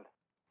again.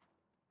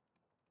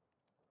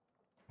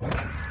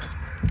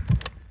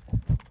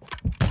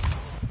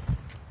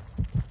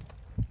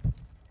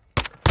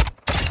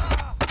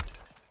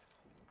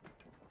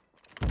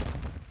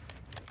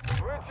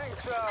 Switching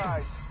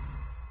sides.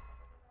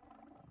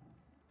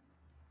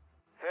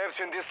 Search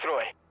and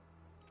destroy.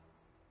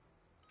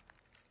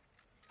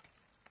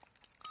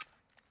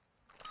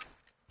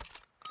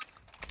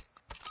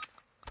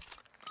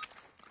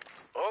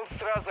 All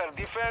Strasser,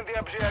 defend the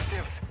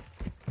objectives.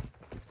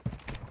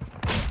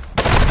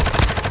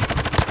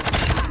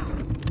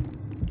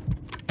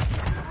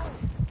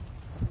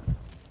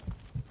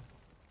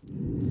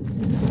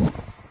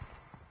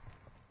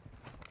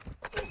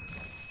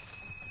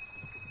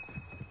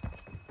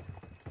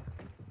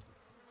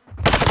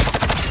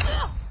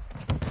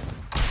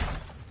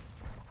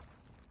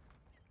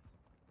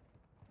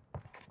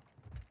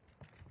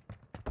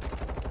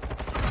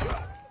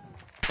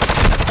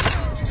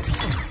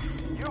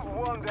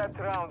 That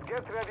round.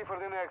 Get ready for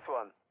the next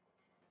one.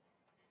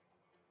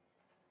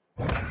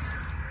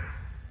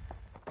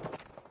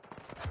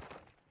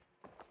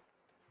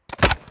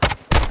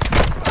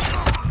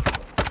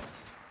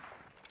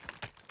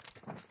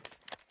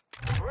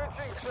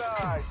 Switching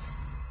sides.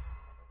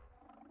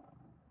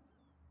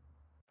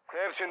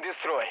 Search and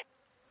destroy.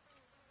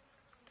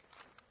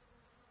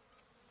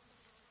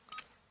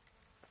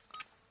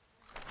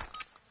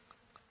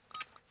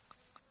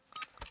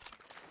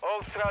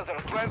 All Strasser,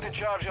 plant the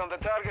charge on the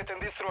target and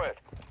destroy it.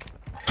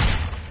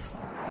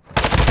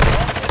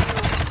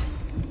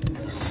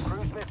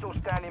 Cruise missile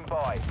standing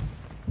by.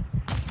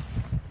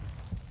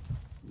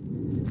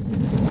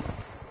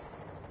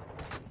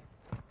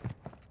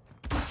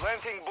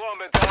 Planting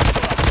bomb at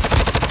Alpha.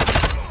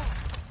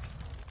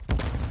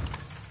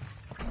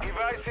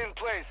 Device in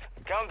place.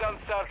 Countdown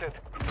started.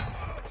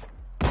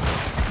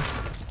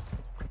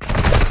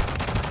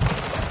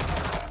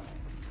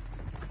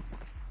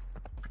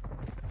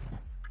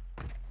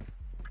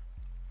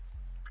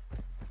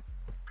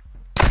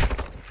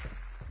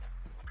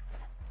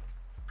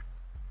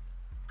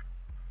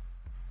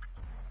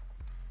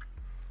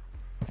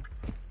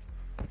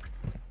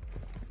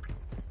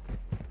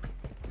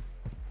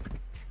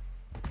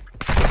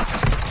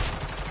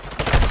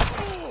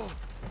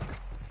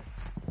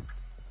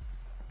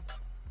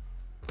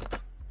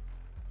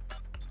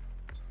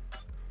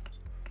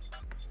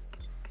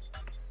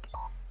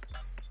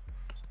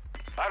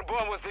 Our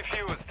bomb was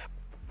defused.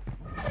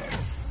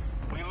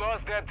 We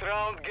lost that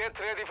round. Get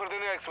ready for the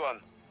next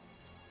one.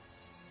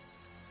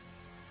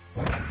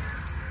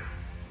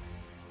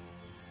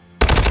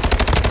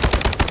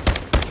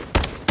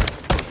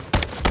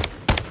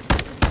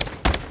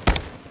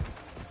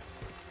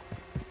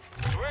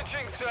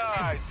 Switching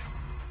sides.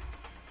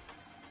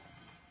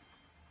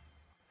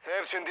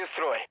 Search and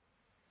destroy.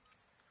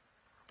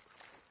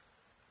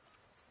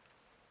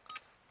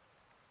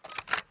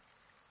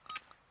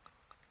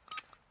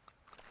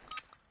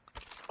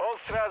 All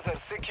Strasser,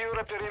 secure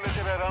a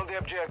perimeter around the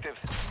objectives.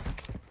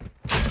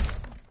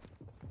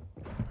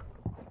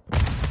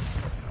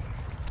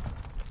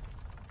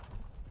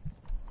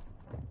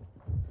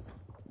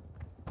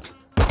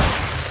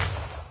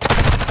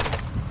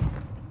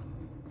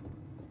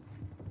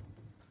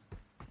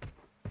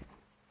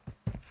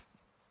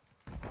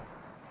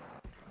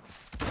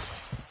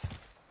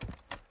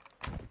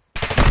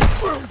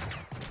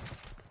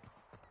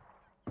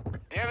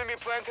 The enemy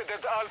planted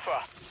at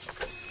Alpha.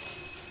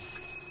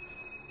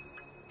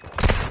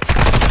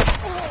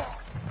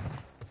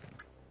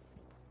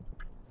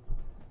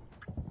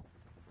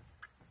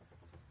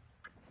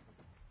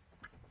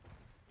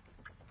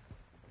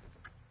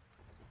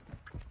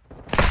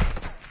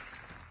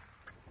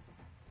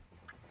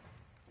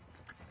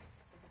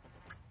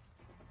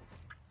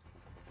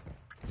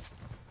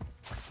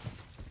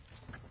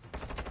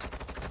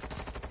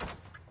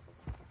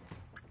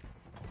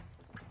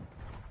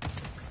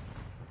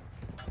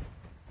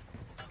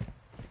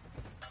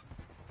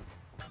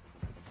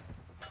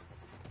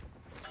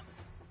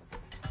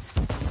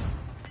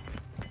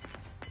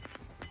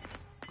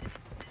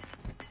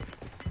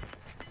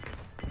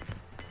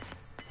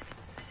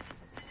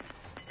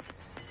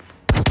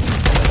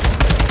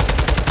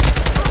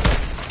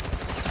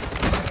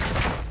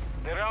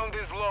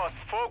 Is lost.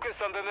 Focus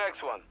on the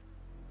next one.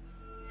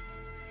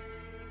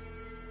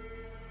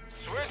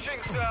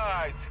 Switching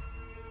sides.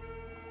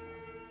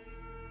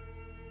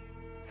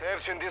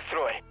 Search and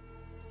destroy.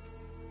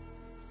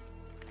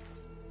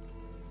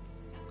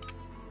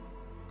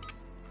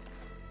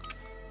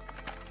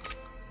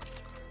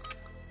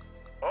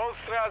 All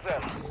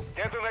Strasser,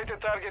 detonate the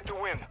target to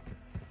win.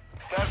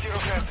 Start your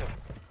offensive.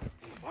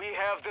 We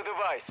have the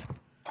device.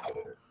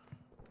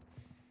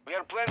 We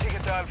are planting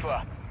at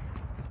Alpha.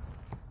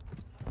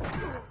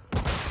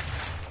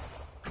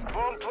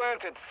 Bomb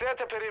planted.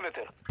 Set a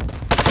perimeter.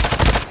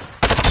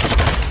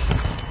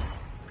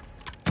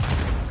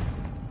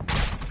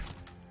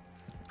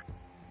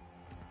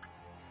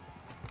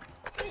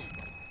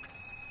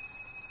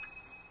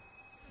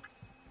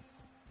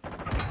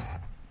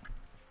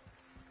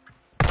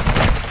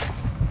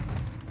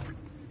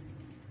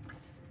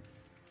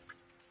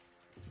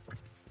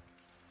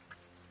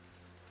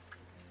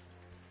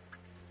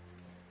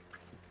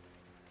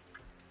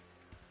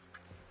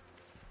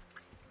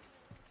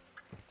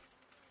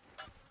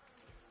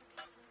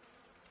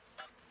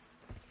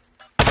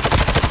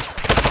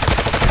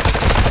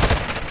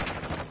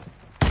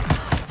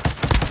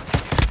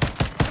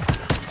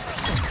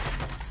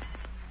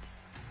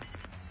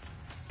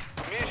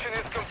 Mission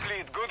is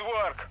complete. Good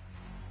work.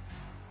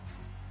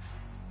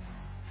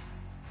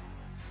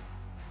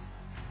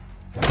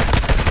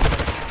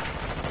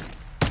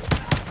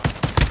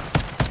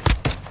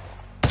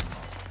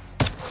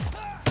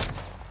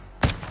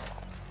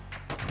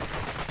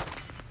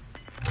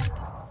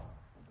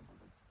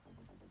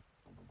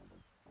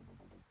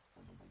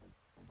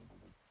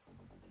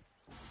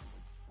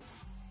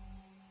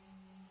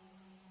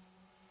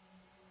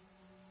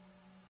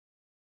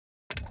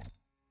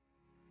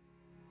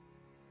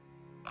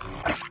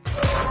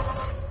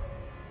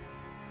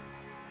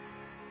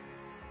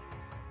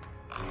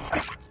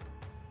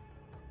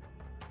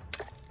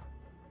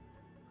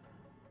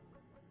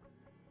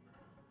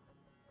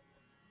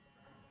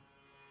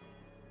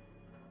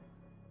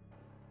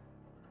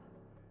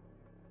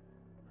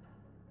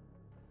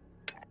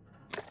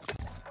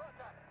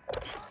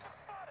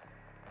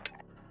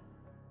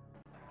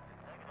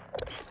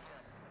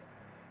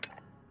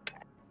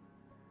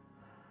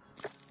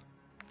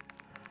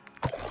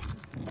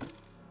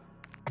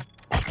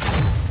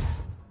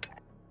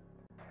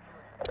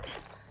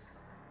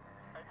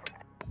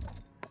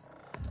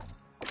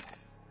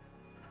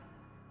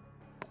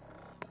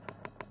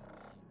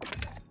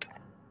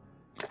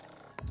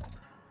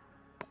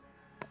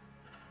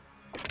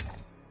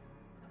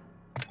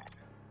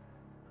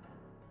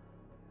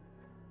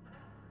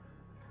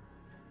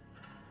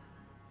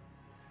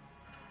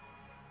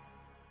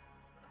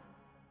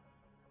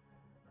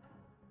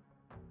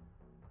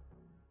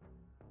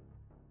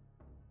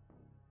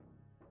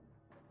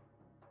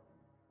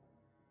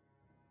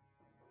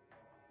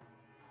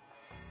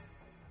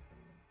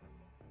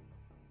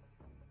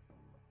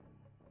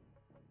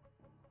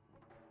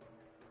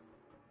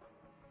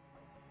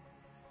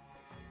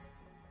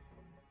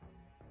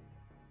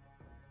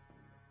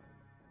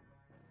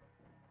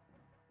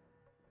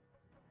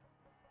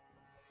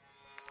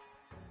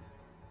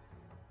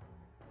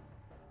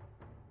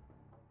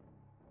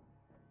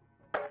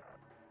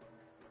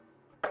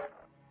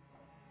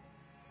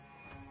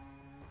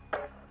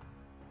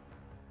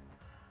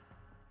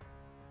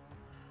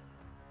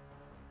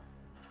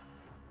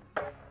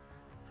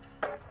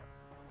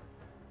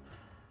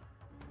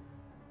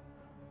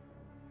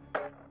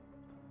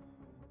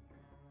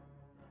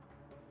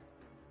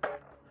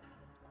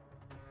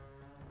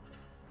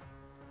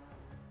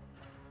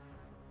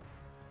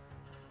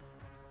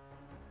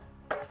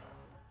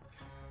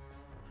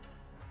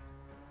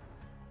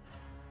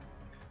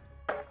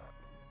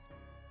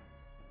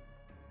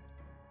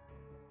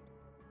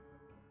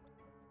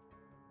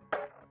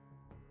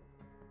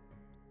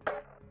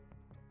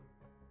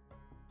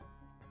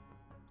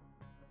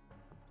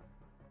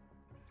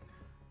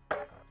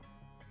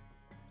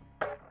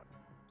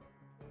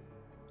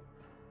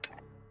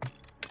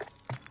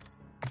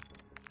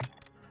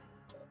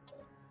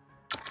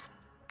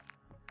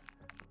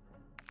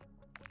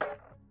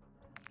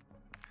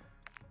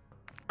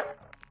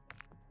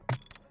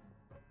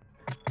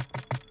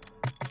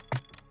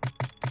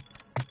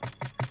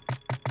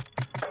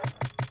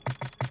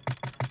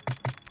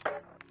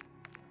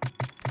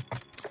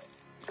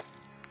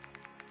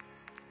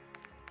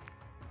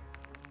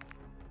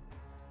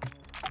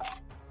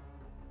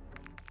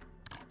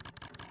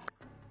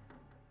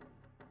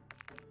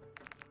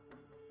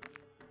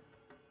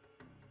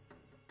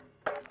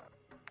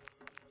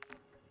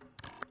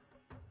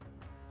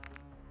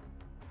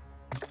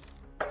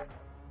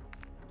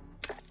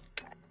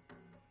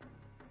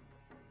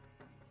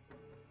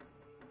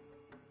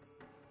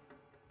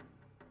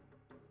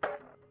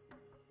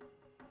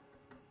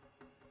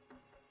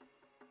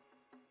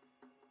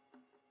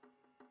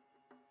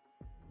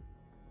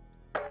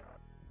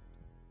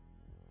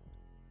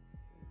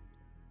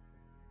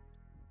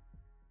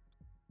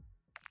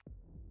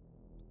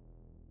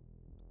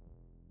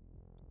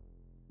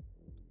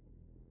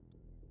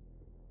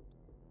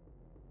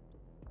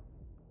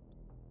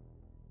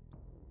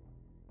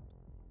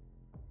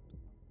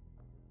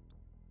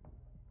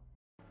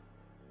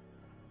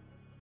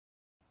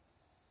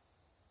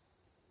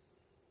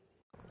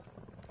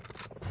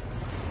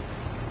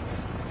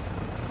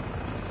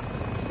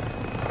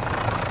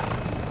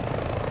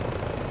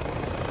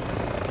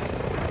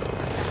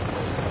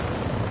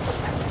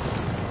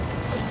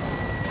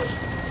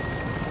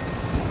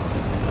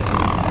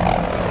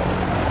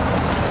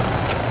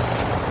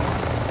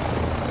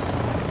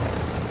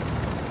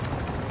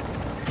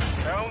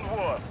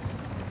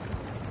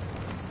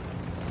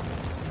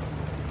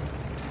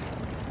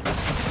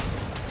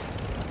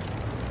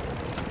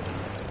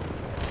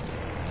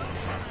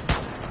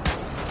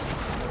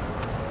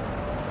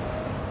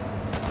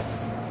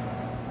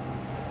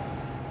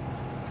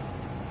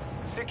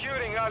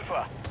 Securing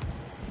Alpha.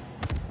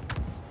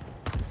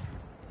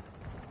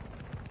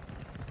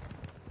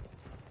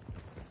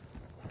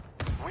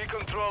 We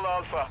control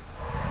Alpha.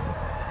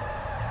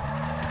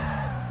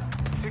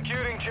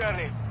 Securing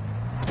Charlie.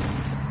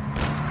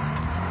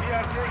 We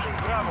are taking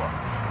Bravo.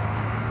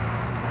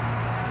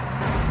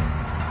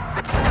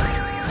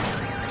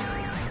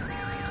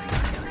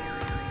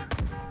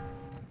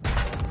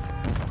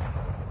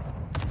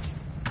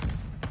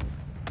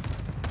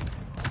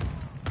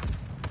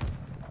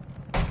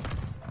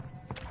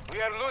 We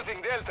are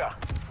losing Delta.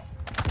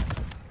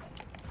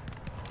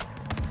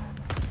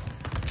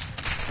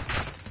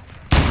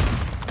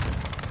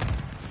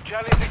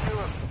 Charlie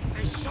secure.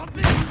 They shot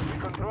me! We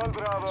control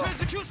Bravo.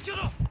 Execute!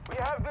 We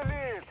have the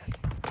lead.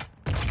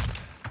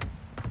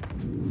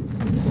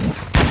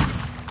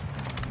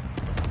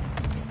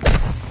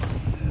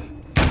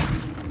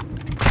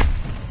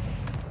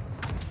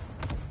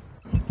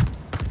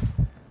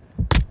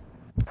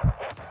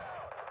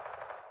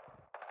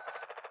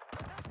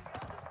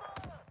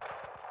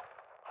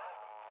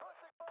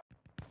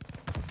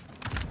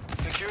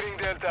 Securing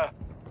Delta.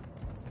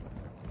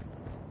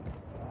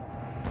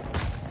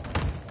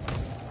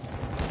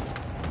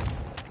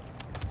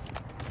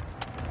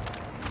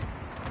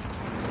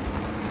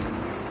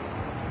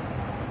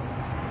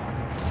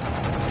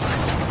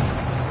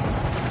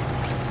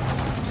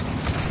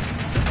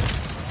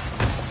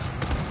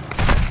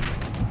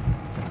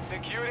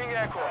 Securing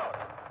Echo.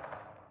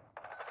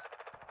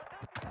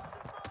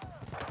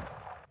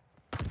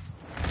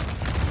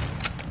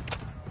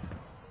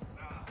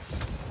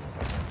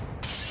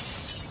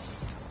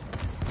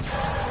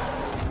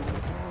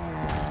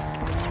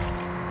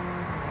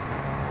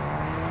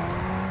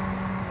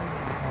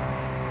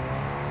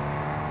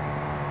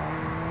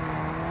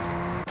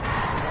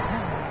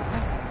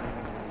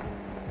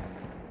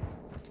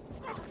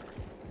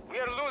 We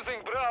are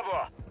losing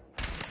Bravo.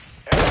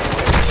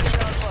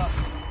 Alpha.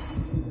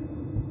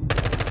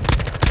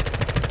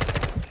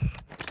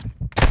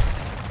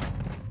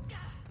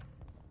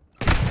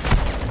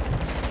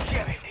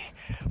 Shit,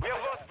 we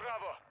have lost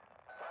Bravo.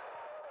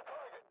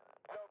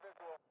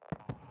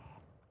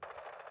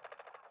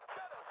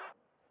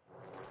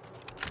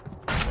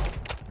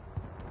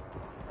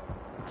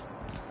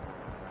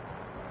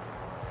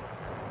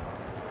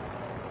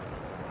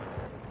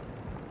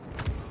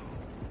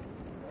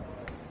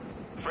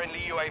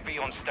 Friendly UAV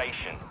on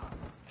station.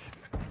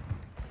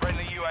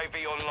 Friendly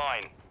UAV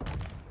online.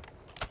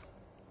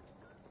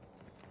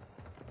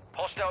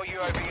 Hostile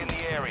UAV in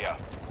the area.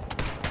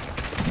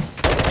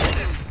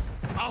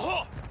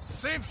 Aho!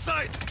 Same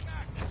site!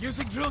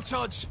 Using drill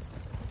charge.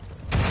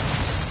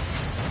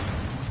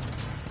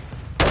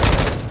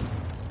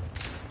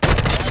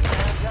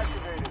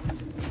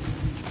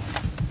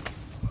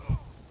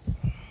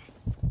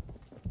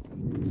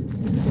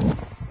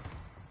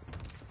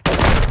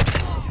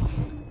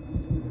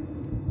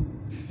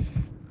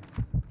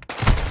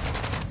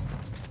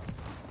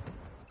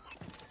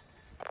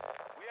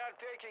 We are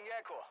taking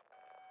Echo.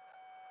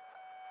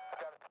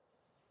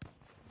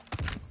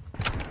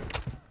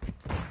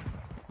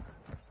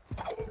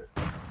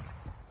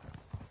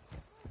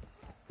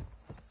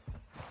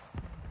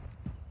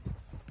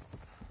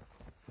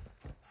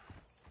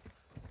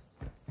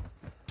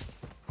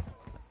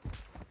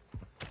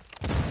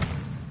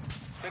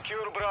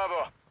 Secure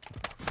Bravo.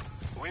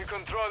 We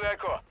control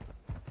Echo.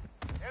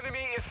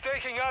 Enemy is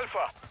taking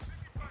Alpha.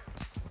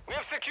 We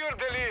have secured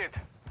the lead.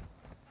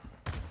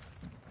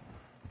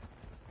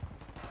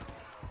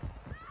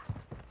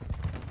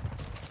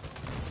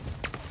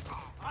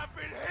 I've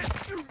been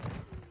hit!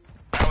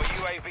 Our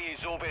UAV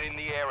is orbiting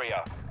the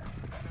area.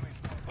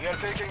 We are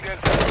taking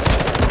Delta.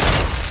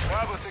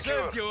 Bravo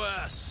secure. Saved your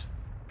ass!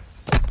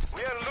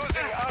 We are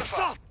losing Alpha.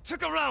 Stop!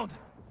 Took a round!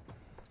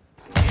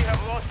 We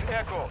have lost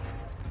Echo.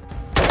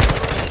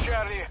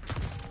 Charlie.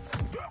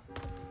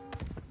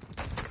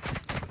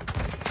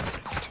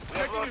 We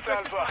have lost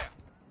Alpha.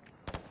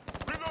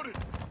 Reloaded!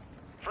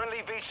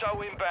 Friendly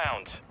VSO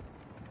inbound.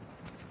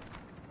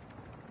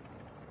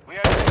 We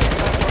are taking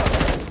Alpha.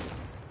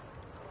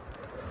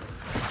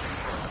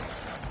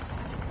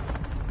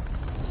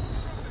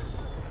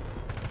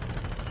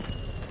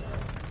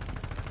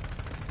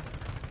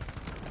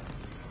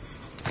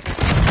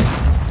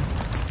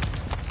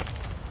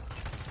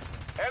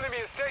 Enemy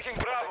is taking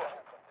Bravo.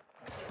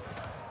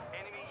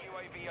 Enemy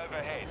UAV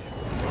overhead.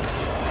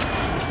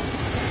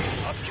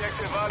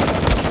 Objective Alpha.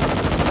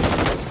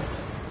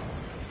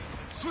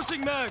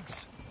 Switching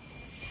mags!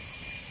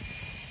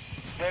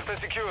 Delta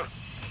secure.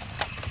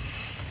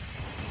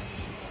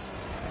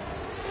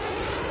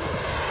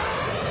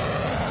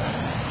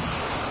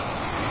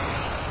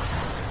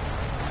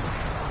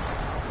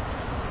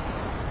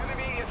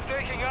 Enemy is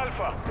taking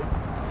Alpha.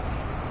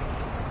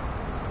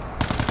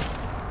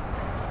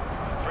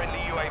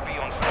 Friendly UAV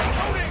on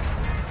station.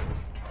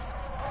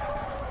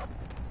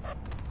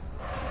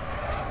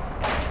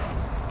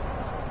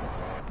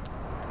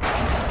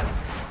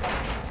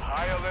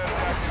 High alert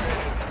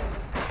activated.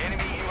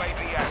 Enemy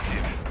UAV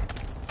active.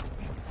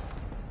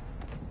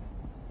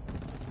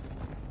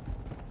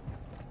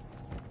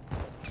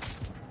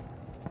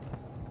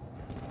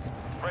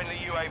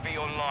 UAV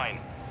online.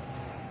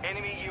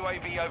 Enemy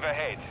UAV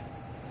overhead.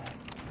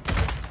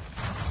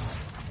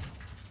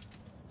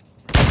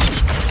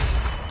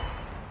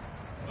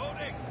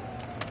 Loading.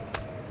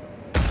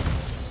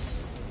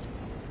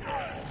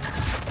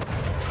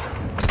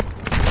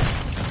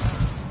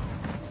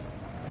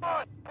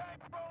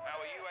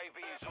 Our UAV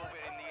is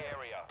orbiting the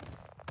area.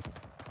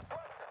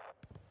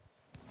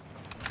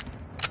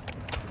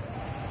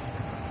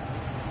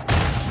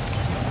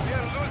 We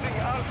are losing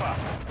Alpha.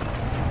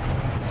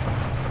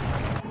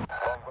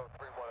 Longbow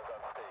 3-1 is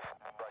on station.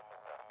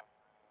 Striking now.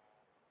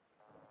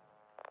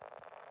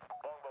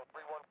 Longbow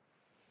 3-1.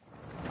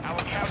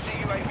 Our counter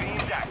UAV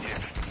is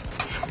active.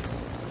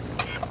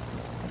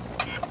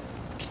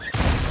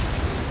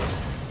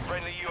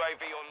 Friendly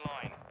UAV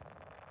online.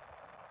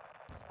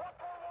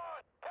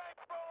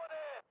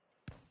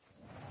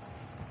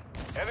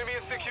 Enemy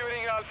is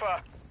securing Alpha.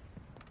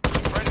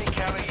 Friendly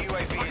counter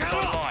UAV is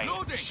online.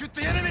 Loading. Shoot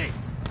the enemy.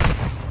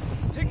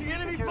 Taking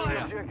enemy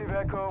fire. Objective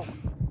Echo.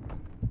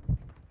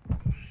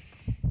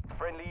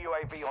 Friendly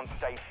UAV on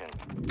station.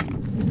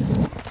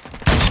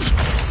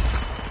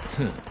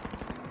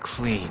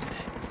 Clean.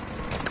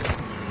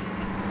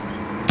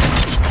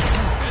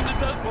 Ended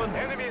that one.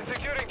 Enemy is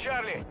securing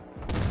Charlie.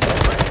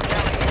 Friendly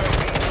counter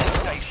UAV on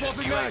station.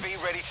 Swapping UAV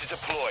mags. ready to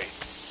deploy.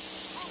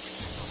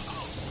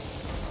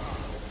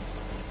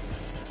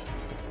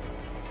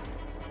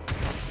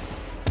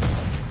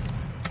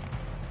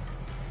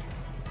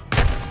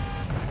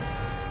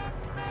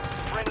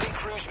 Friendly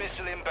cruise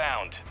missile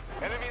inbound.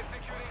 Enemy is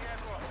securing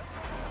aircraft.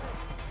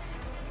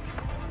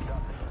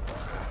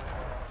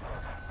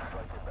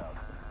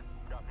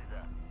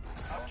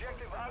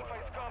 Objective Alpha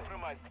is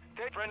compromised.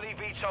 Friendly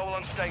VTOL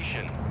on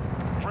station.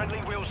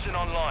 Friendly Wilson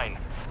online.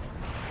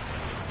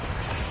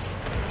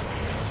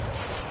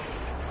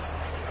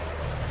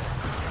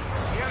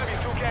 The enemy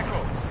took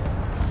Echo.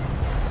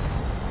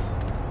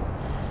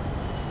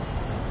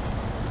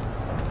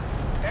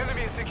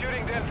 Enemy is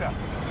securing Delta.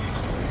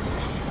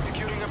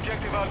 Securing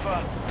Objective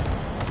Alpha.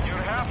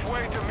 You're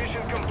halfway to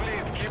mission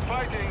complete. Keep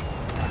fighting.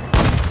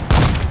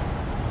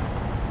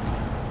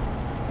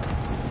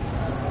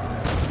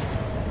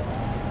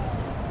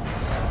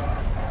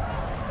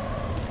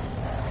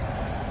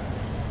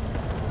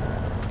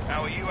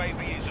 Our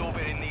UAV is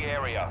orbiting the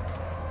area.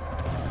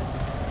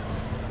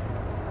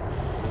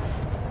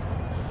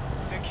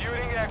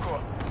 Securing Echo.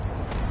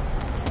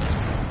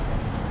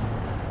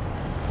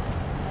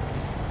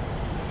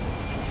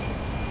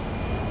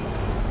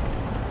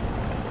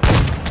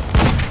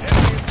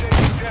 Enemy is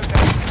taking Delta.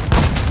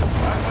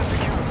 Alpha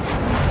secure.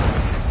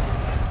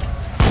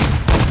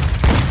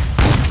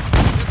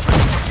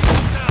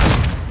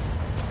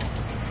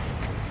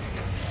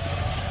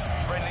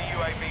 Friendly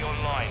UAV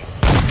online.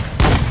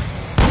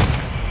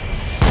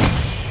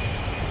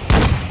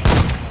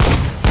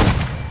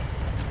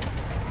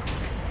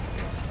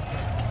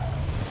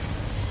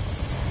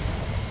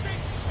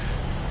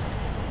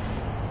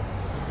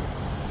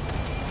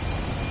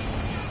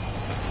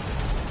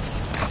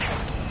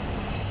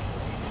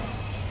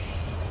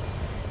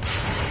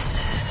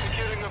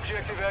 Securing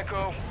Objective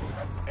Echo.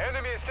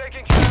 Enemy is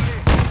taking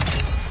Charlie.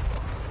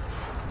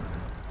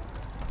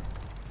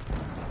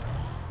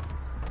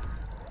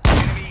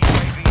 Enemy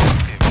UAV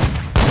active.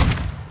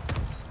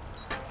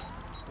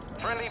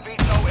 Friendly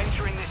VTOL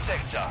entering this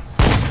sector.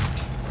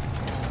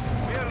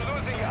 We are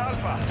losing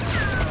Alpha.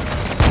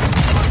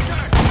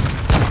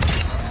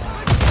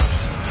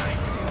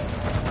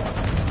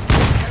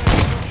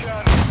 Enemy took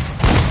Charlie.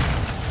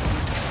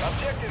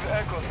 Objective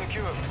Echo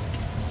secure.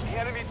 The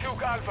enemy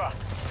took Alpha.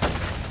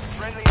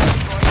 Friendly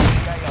airstrike in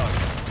the AO.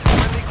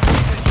 Friendly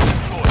cruise missile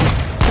deployed.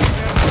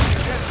 We are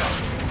losing Delta.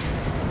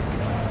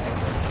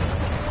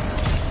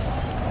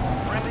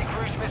 Friendly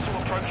cruise missile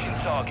approaching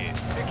target.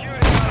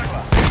 Securing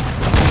Alpha.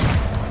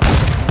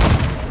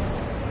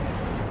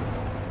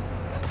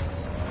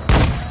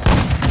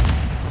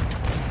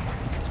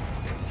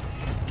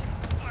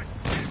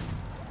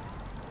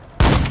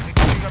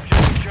 Securing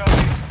Objective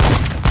Charlie.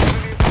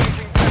 Enemy is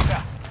taking Delta.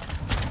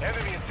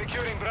 Enemy is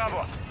securing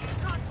Bravo.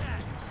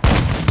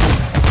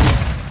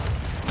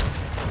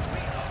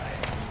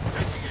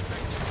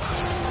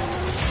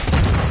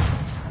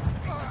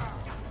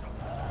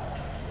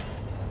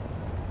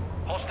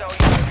 Hostile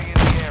UAV in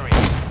the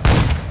area.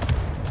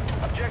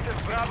 Objective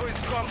Bravo is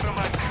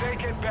compromised.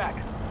 Take it back.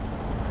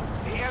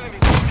 The enemy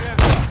took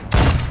Delta.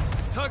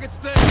 Target's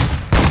dead.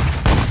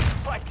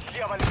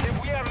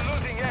 We are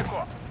losing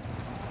Echo.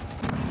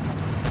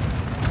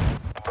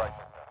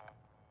 Striking now.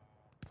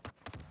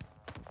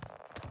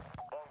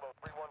 Longbow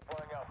 3-1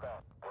 flying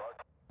outbound.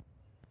 Roger.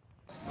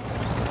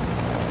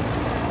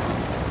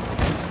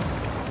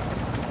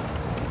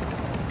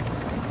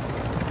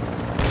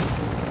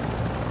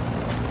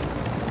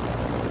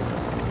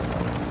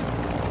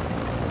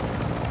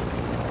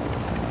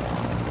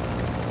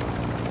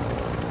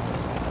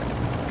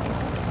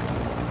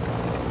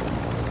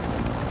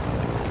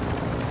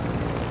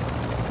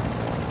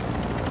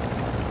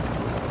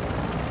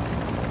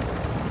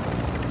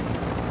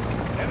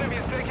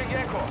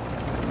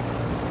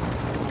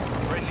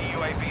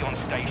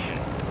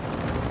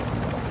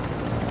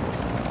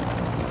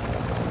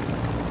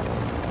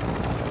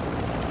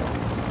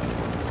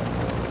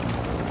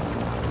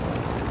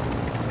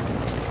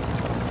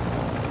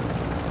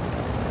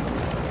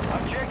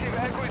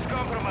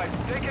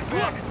 Take it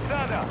back.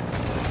 Nada.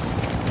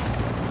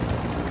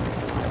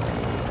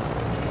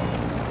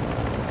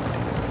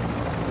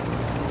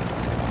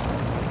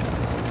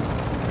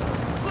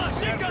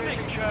 Flash incoming!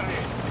 Taking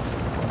Charlie.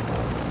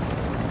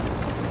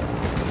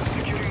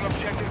 Securing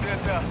objective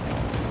Delta.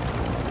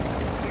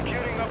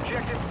 Securing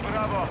objective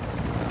Bravo.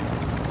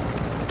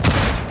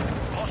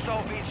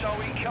 Hostile VTOL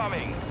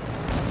incoming.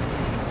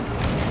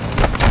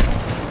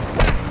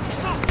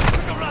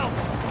 Look around!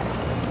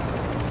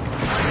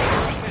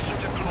 Cruise missile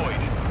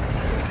deployed.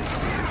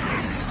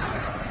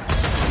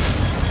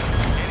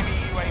 Enemy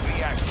UAV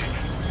active.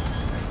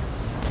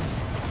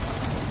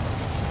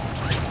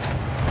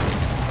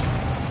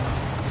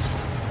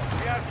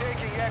 We are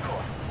taking Echo.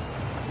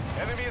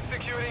 Enemy is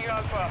securing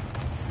Alpha.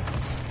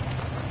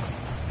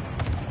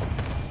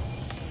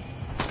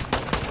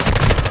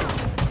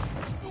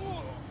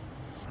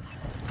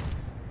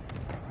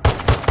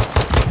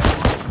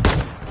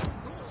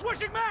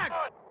 Switching mag!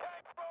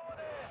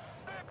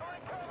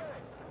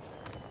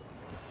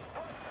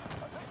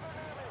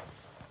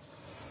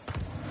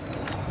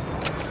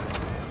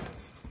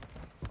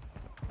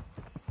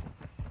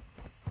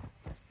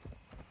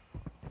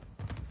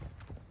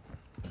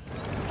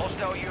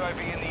 Hostile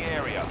UAV in the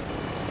area.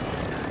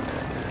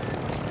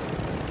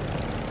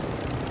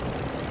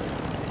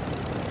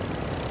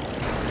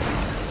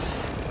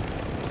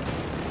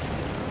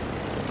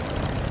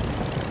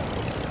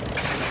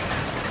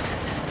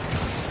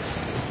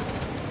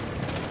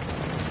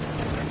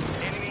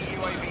 Enemy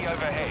UAV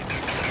overhead.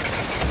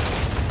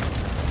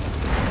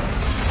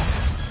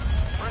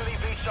 Friendly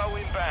VTOL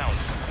inbound.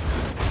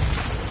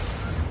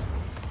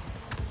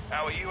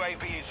 Our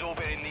UAV is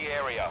orbiting the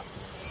area.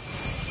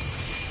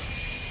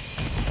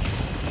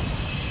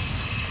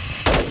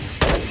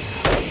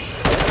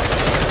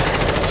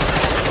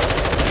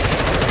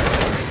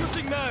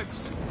 Switching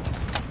mags!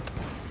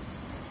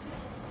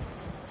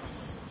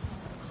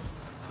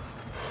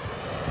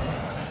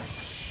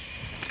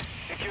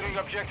 Securing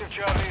objective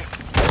Charlie.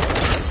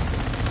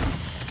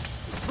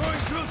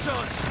 Throwing drill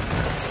charge!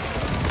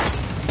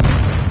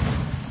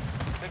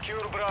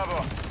 Secure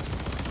Bravo.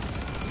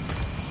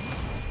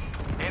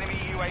 Enemy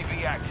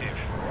UAV active.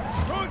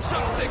 Throwing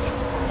shock stick!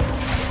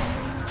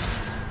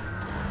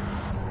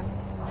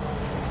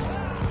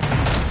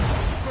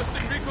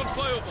 Requesting recon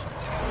flyover.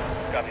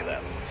 Copy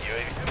that.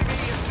 Enemy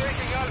is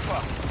taking Alpha.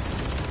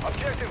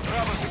 Objective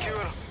Bravo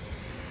secure.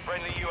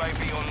 Friendly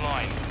UAV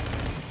online.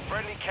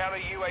 Friendly counter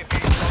UAV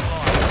is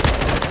online.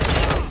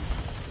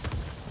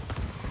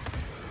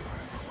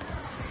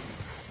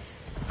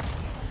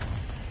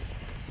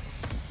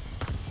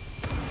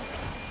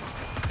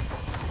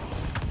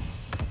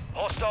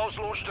 Hostiles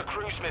launched a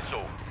cruise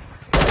missile.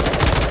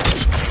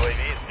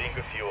 UAV is being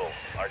refueled.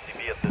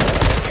 RTB assisted.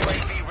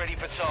 UAV ready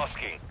for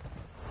tasking.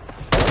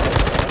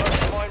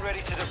 First mine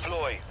ready to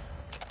deploy.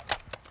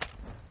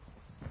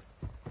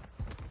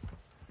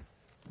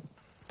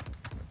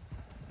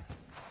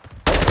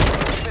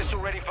 Cruise missile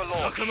ready for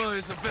launch. Nakama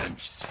is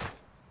avenged.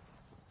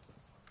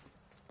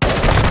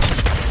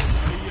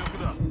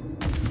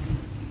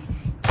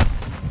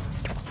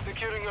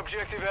 Securing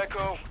objective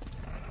Echo.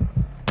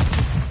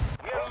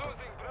 We are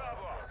losing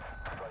Bravo.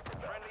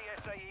 Friendly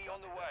SAE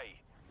on the way.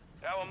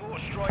 Our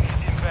mortar strike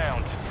is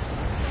inbound.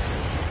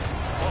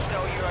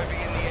 Hostile UAV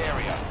in the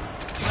area.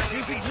 Friendly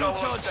Using VTOL drill on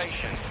charge.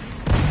 station.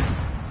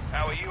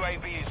 Our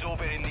UAV is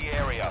orbiting the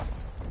area.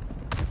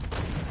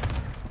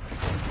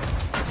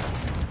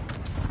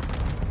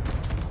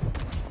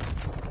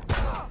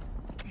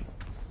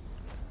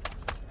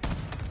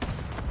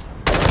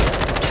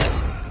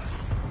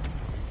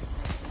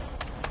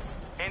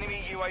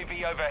 Enemy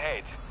UAV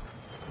overhead.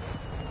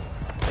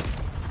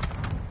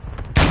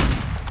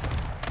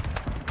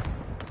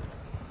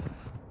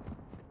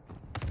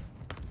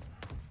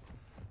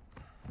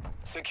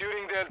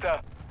 Securing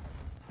Delta.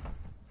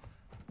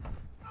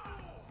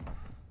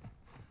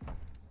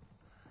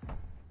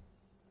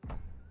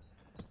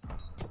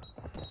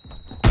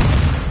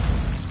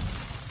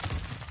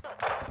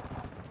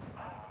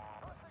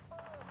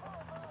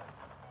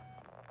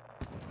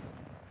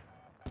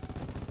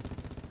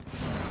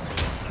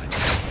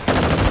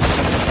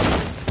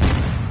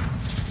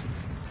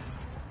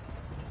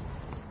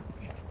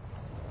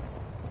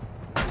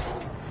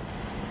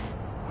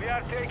 We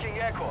are taking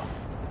Echo.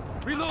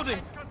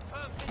 Reloading!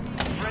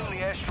 Friendly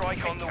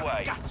airstrike on the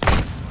way.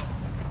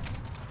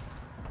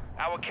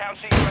 Our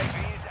counter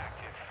UAV is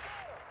active.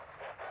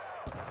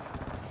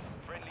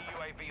 Friendly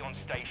UAV on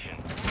station.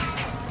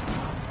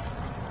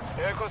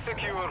 Echo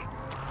secure.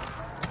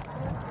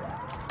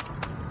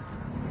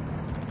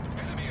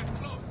 Enemy is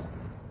close!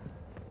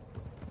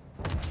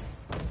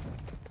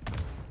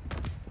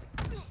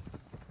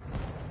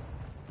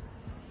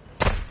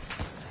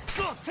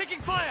 So, taking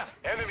fire!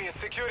 Enemy is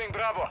securing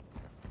Bravo.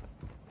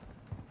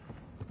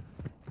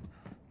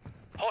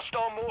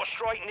 Hostile mortar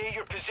strike near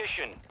your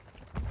position.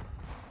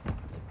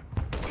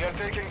 We are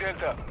taking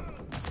Delta.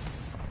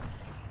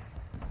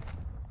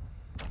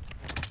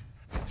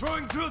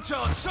 Throwing drill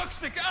charge! Shock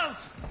stick out!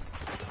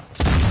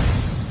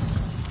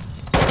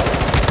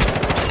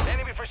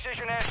 Enemy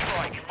precision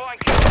airstrike. Find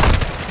cover.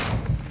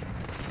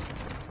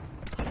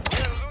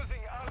 We're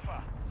losing Alpha.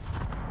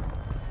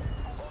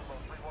 Longbow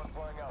 3-1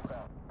 flying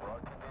outbound. We're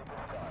RTB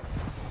inside.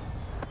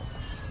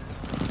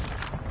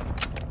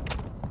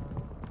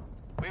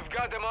 We've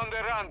got them on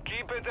the run.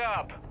 Keep it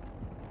up.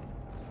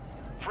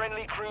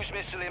 Friendly cruise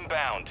missile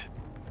inbound.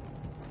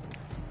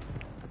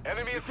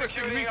 Enemy is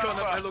Requesting securing recon at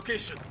my Alpha.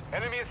 location.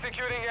 Enemy is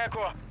securing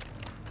Echo.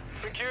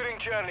 Securing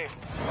Charlie.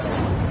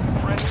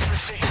 Friendly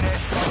precision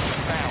airstrike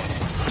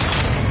inbound.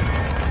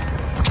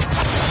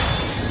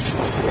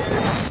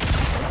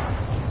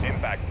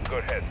 Impact.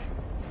 Good hit.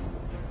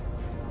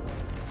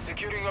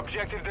 Securing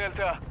objective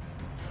Delta.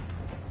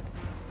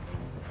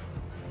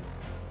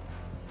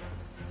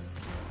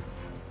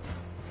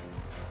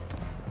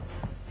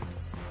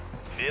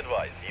 Be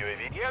advised.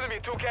 UAV. The enemy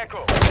took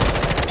Echo.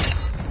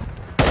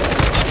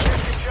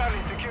 Objective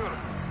Charlie secure.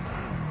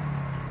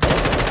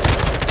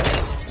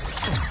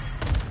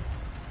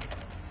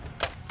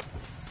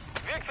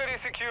 Victory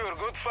secure.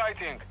 Good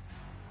fighting.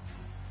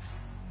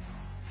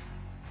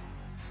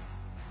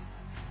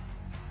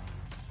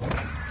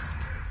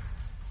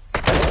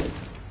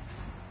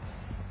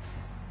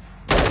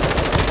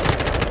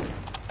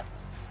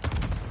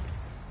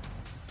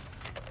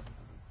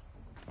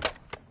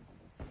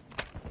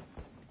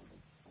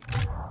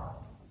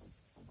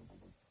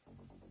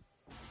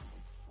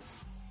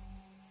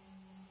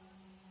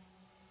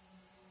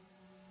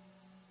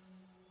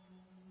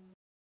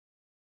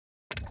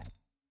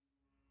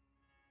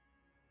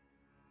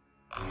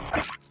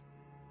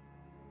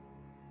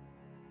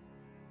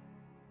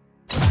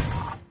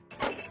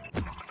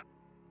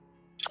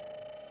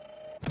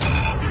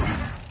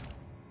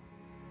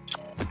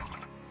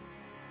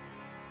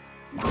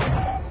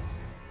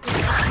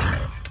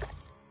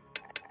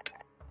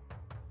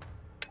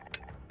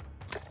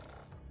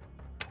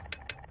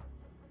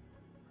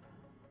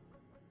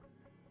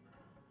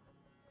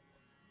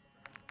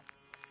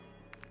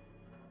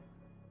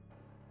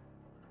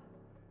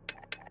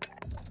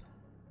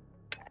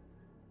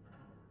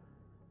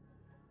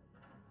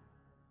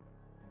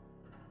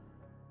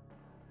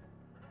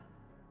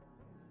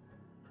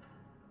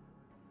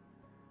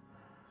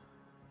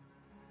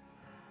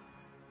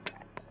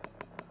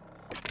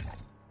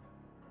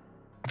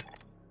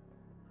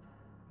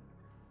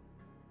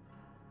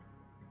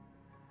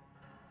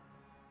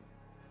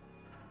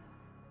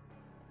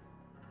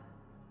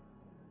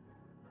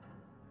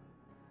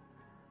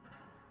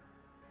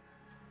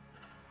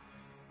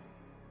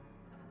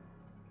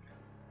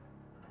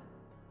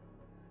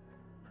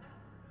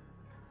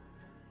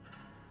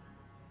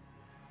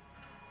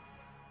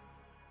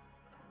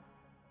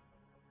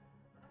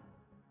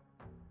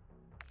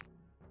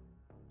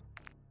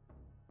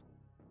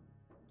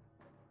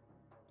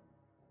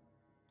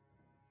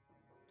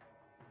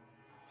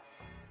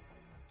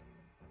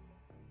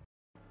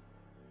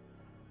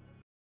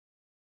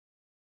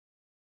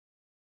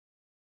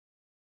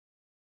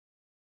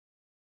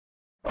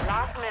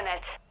 Last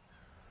minute.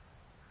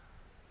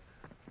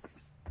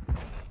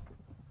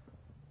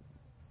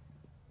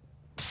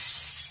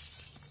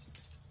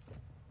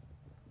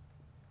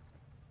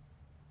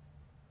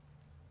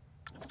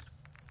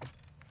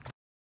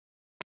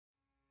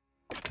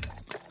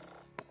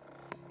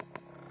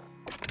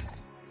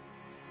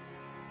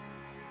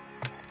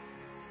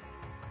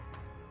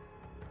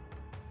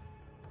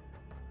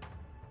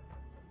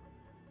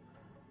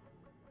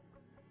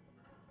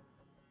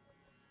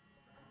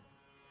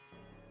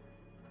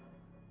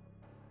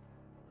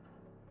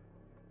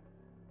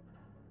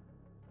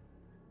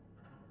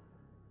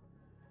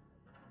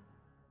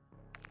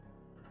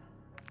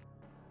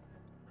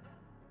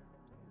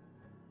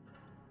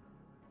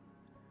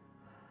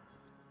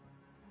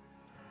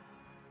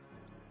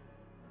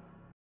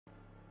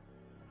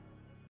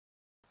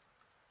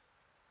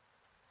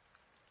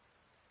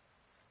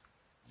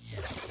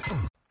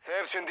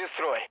 Search and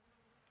destroy.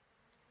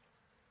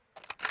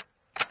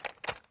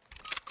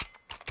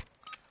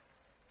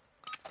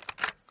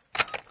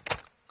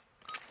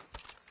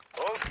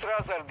 All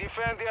Strasser,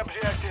 defend the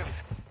objectives.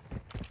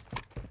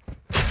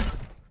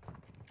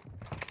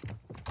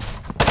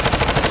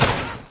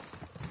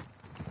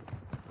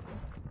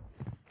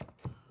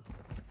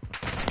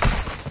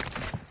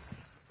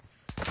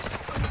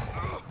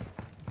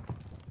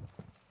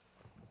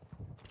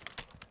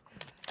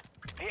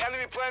 The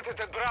enemy planted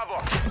at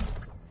Bravo.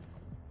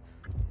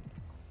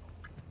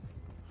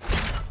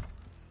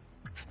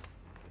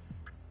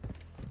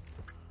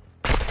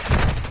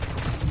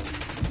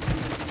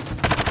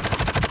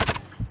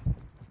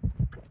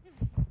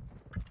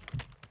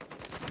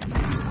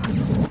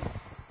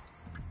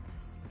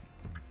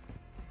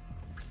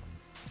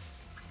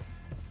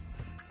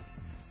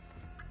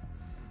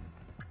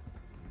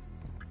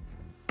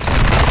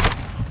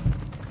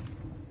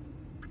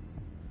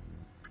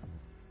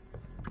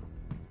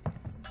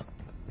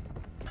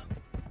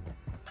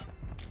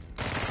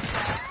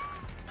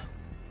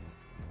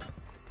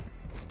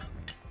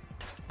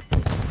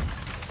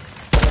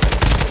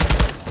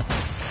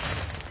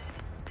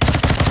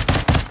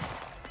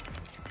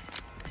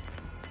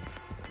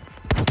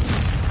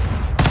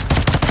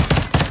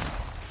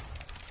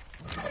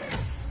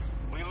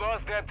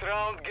 that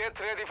round. Get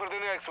ready for the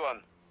next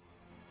one.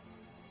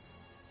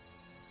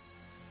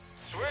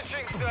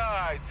 Switching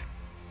sides.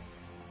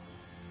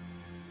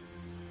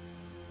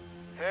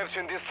 Search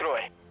and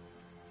destroy.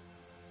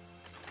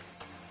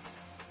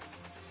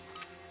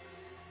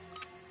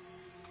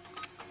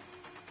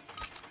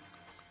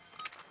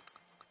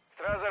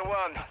 Strasser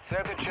 1,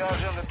 set a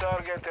charge on the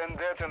target and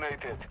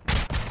detonate it.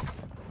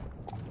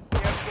 We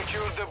have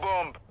secured the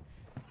bomb.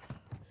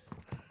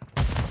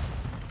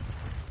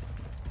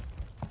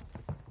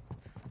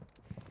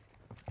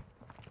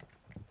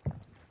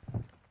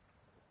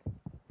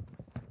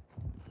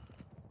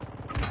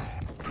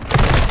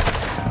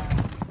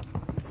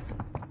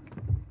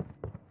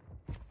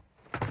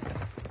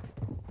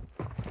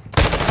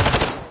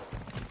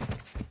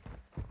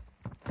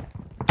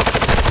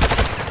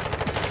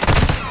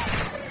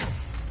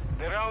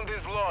 The round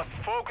is lost.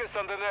 Focus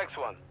on the next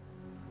one.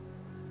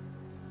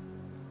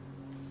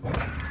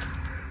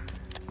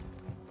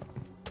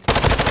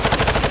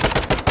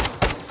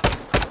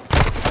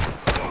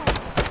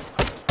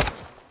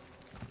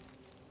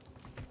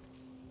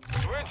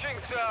 Switching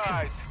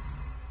sides.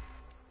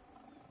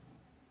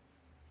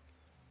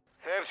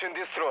 Search and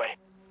destroy.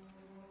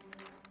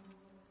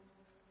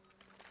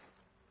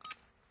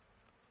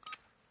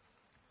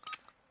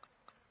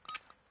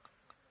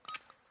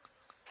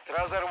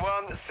 Strasser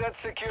 1, set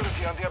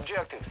security on the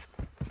objectives.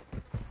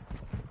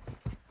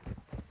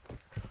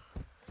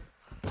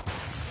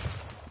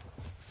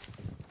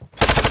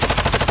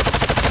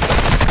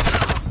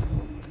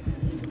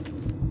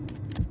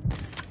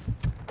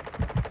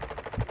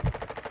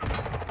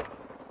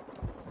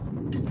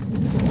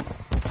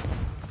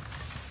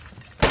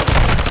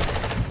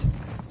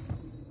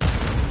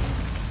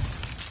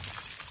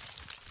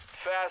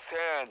 Fast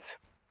hands.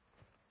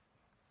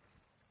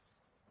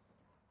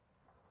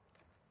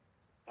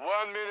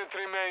 1 minute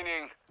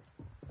remaining.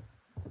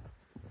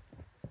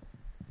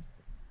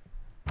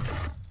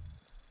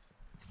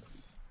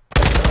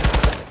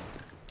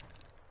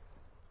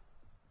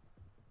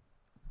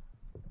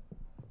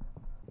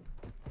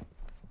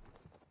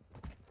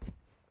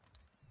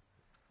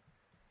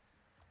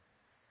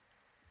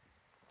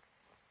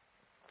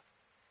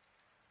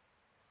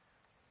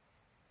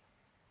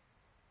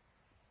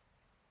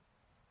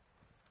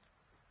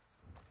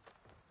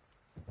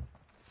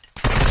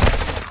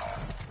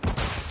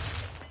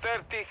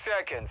 Thirty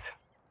seconds.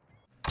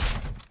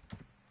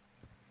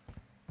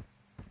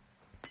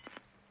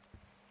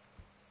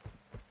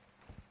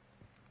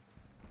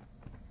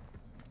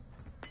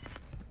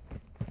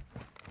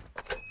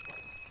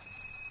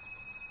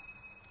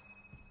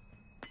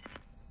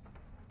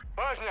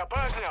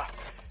 Pajna!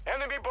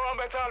 Enemy bomb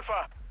at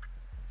Alpha!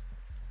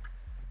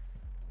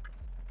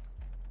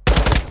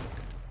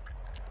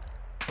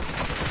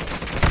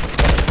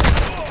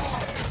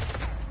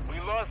 We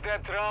lost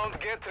that round.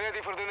 Get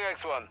ready for the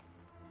next one.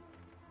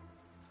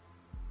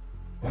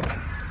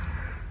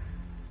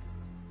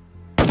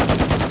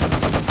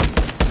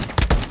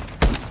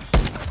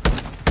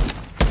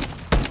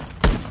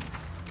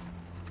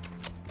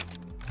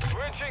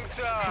 Switching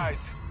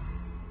sides.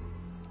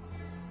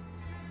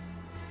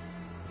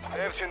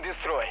 Search and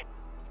destroy.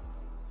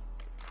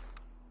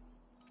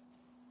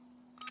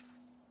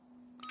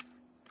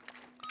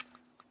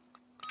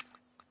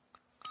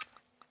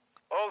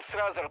 Old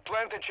Strasser,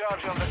 plant a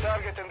charge on the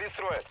target and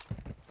destroy it.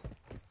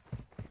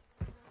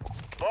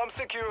 Bomb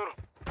secure.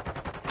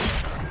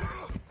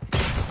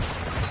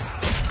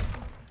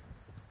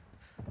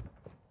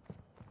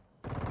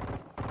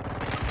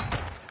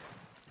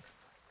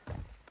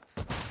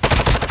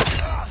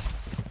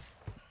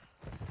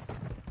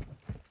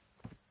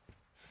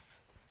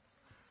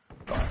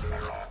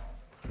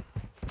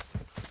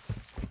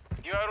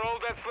 You are all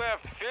that's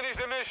left. Finish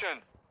the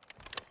mission.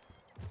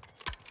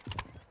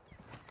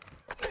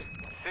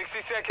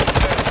 60 seconds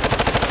left.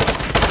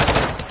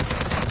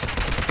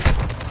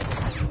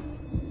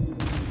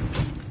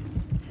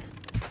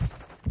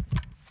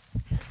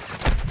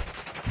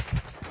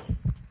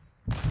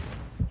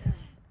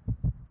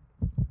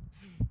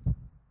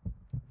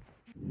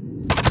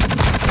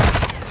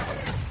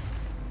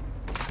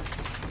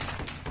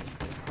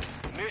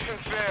 Mission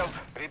failed.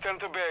 Return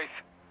to base.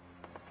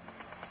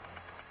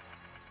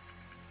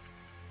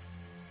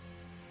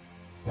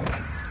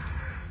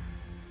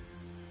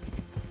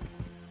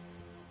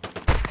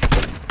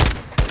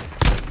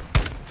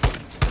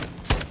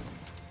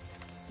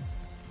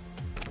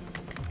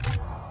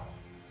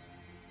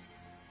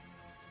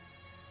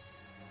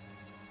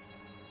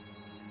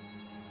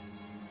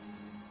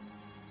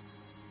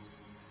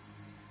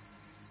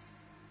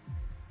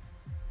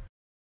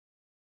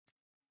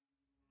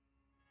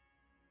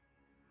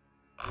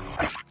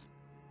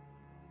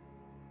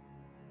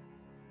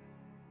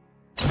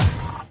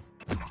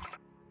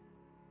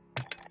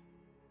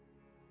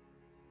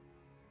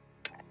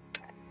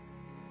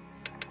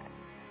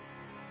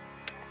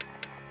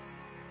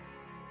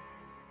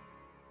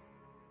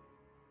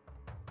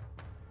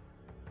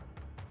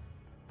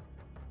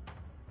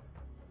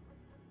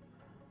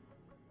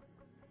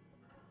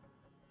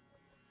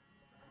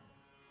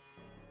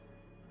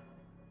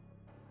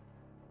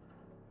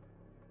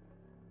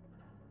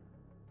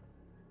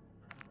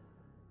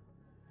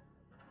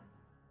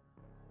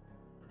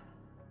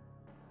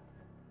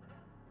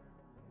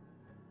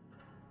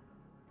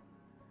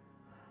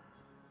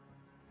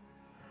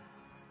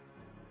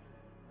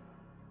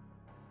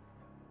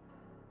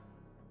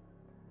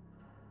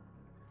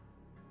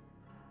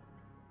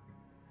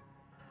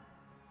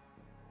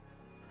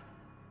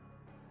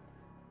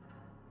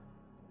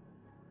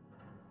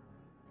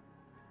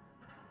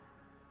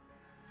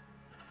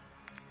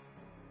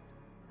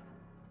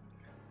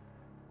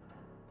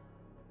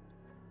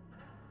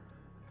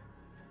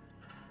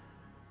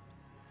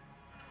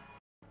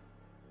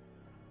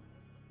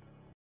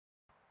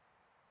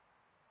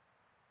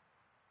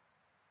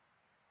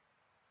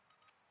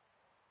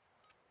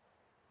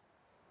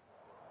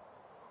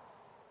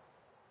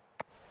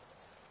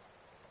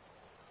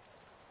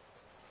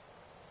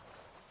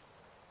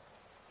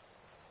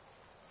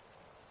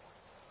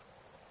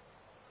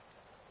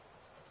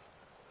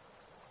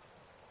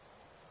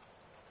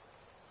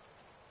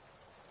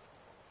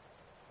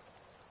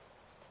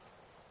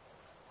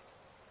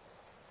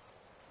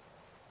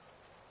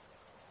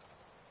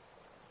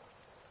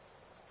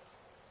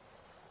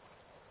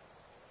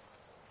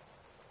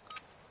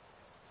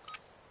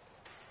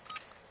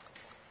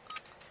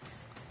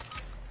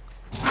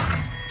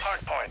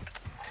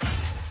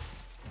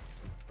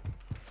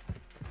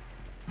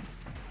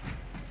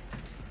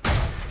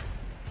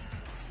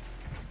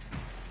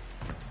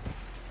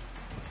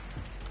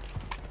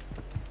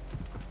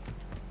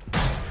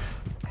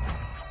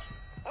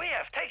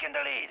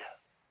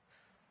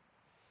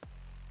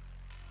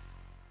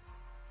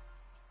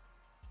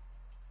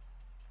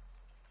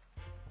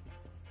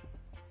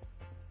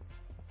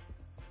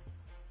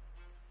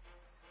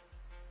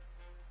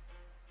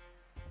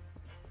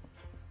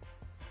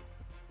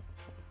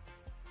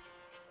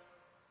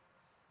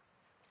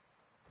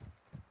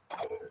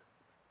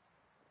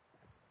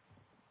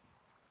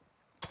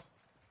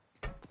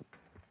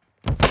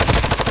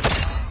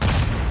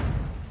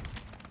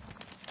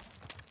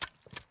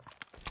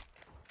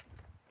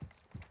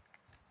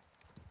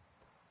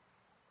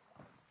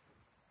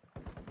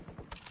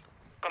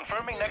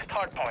 Confirming next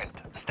hardpoint.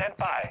 Stand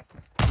by.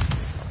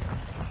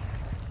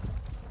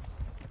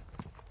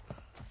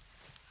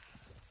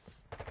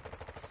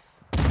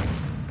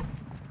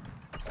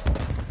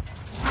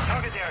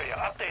 Target area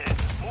updated.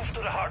 Move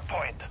to the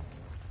hardpoint.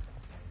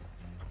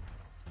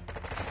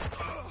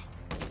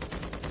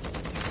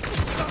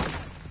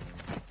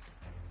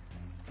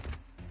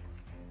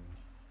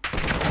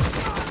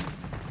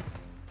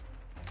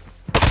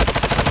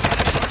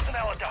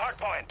 Personnel at the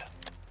hardpoint.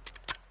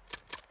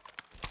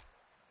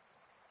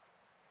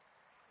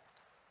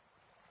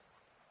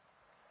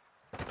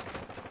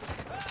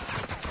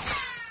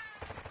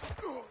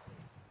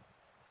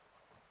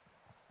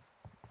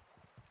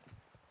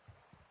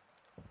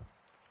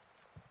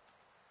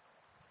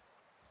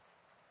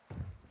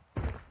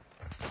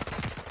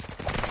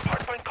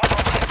 Hardpoint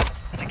compromised.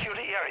 Secure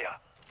the area.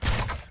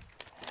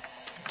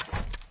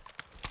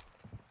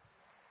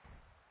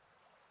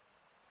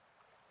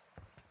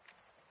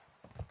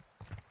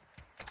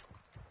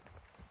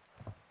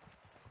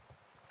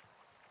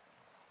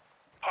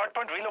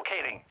 Hardpoint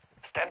relocating.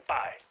 Stand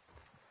by.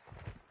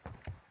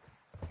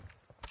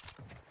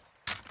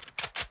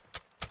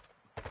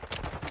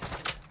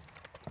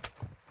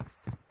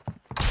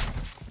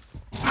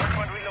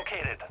 Hardpoint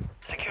relocated.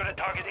 Secure the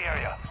target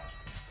area.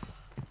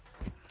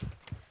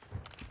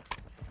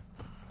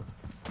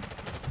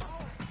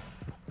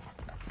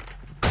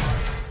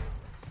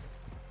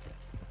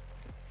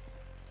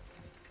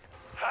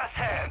 Fast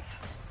hands.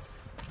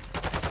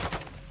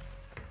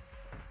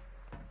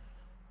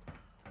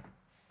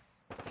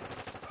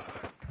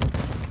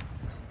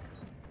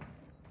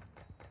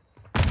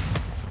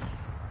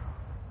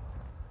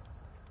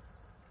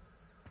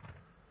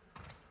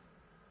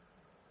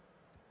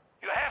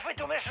 You're halfway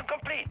to mission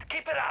complete.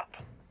 Keep it up.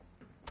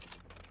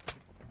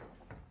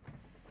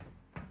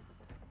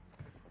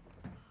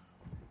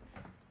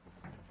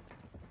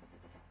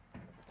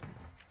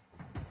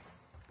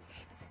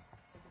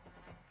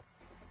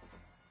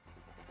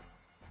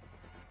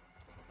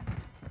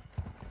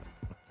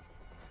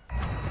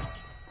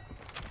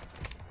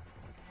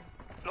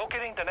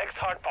 Locating the next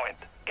hardpoint.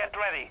 Get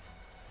ready.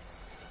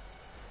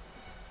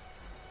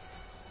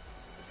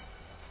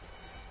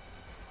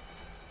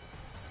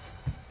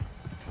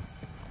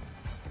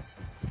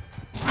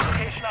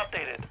 Location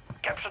updated.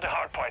 Capture the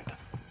hardpoint.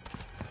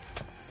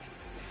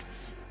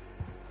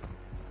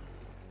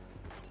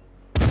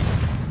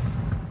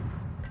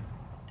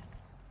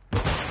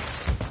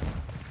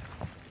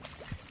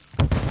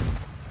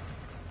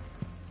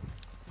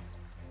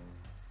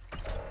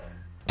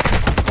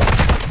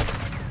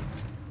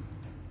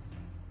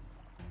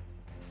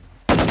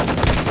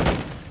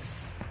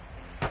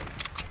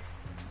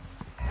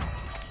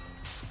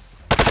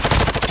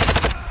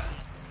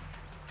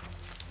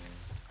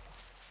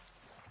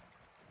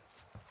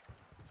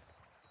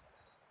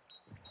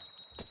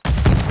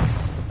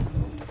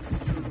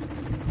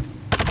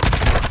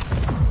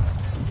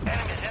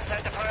 Enemies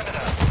inside the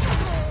perimeter.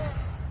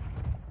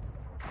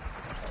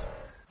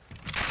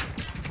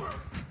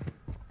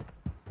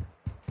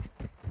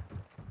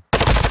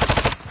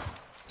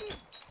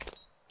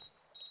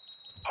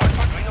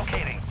 Hardpoint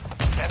relocating.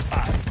 Stand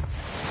by.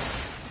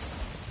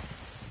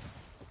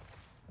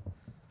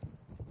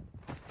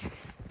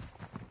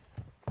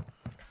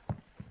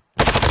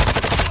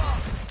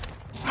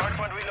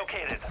 Hardpoint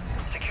relocated.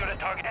 Secure the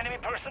target. Enemy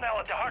personnel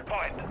at the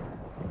hardpoint.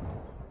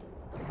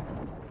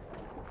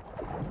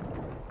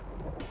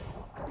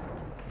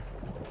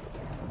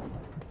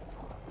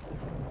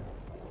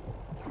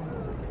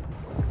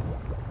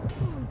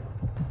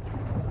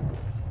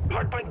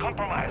 Hardpoint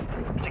compromised.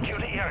 Secure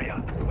the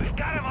area. We've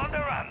got him on the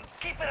run.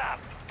 Keep it up.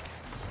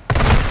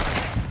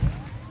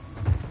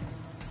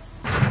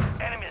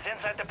 Enemies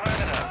inside the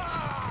perimeter.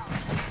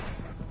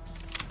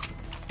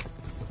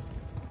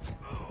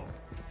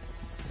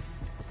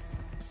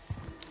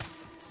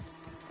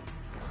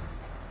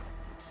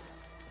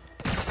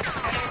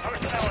 Enemy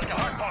personnel at the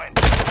hardpoint.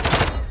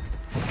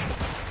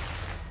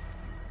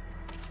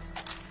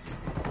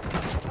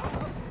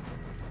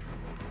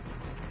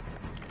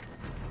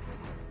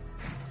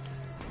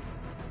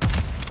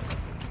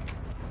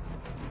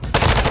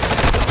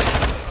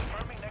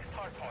 Confirming next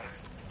hardpoint.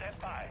 Stand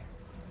by.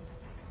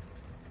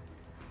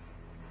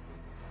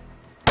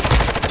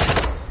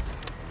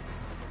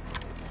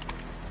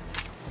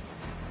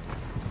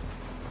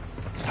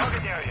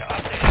 Target area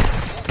updated.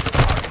 Move to the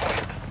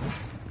hardpoint.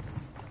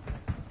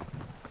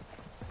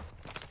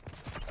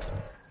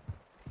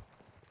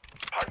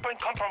 Hardpoint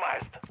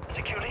compromised.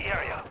 Secure the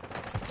area.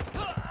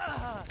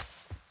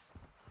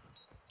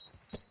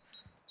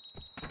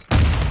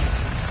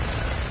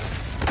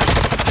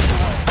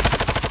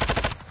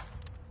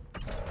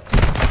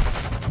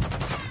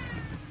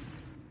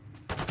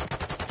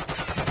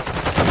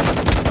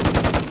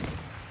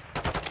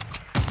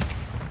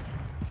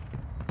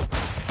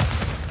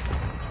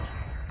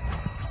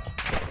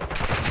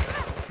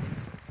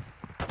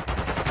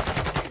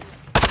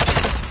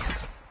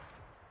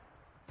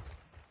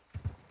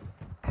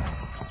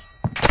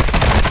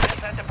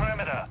 Inside the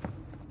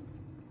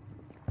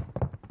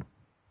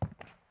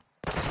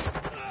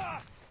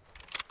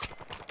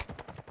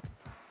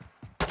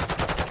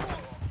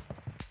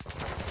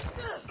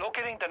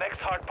next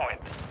hard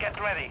point. Get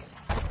ready.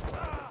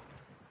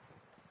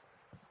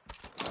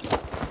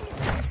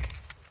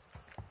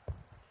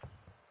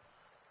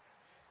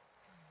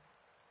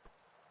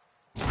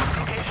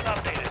 Location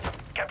updated.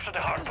 Capture the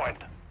hard point.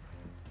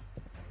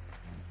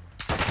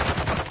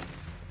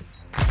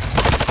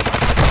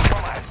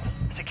 Compromised.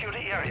 Secure the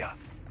area.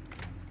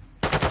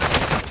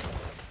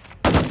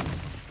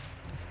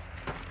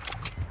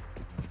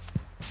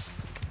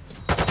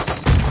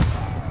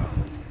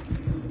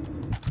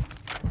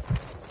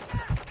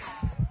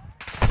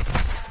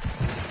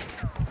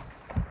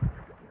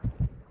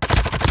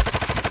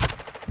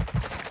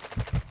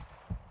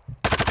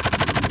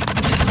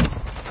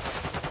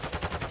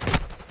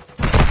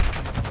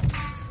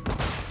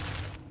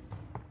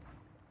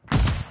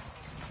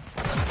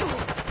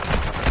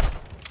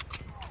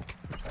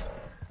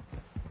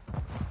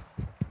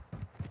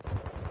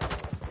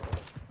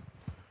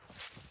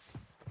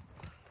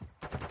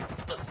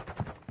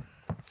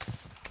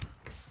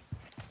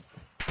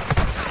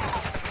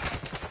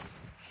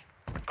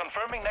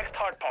 Confirming next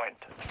hard point.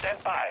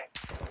 Stand by.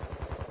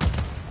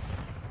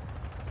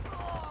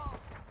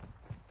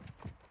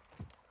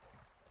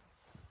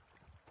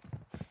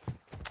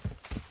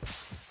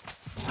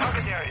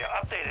 Target area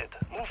updated.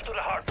 Move to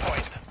the hard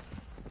point.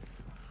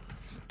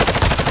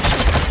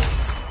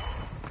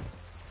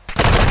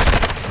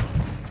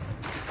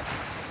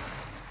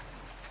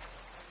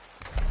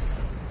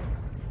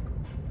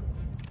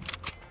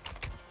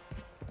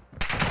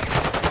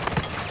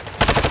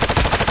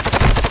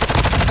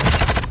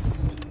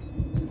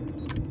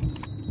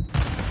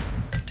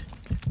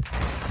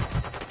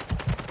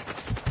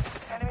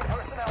 Enemy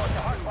personnel at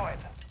the hard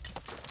point.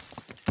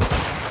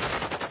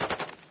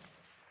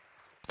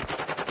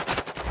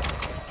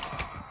 Enemies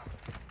inside the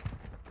perimeter.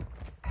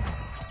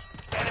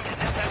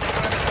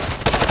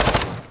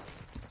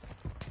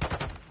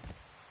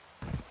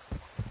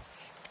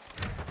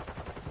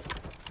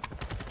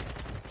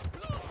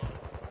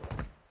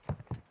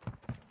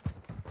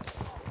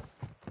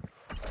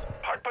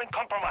 Hardpoint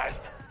compromised.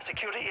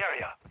 Secure the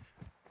area.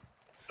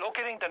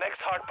 Locating the next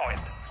hardpoint.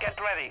 Get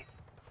ready.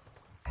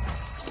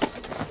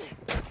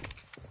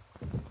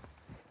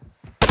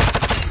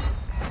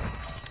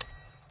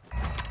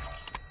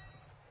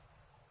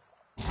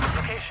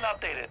 Location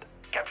updated.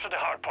 Capture the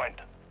hardpoint.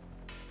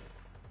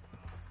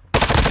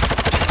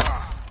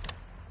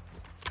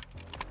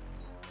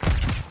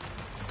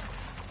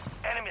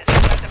 Enemies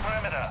inside the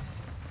perimeter.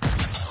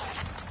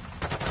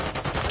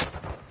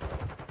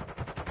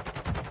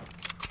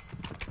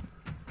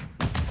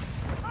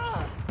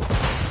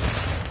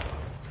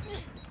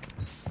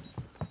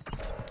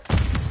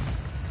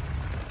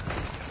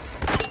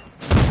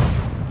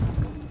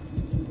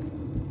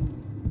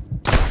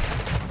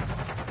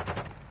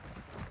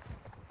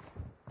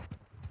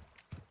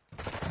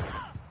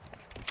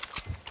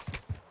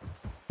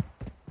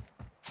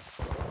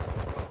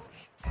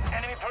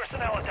 Enemy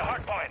personnel at the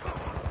hard point.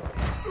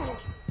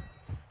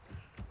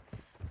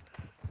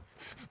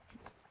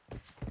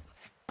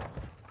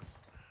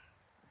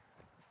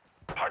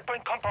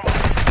 Hardpoint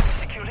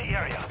compromised. Secure the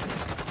area.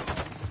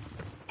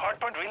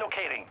 Hardpoint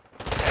relocating.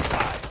 Stand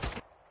by.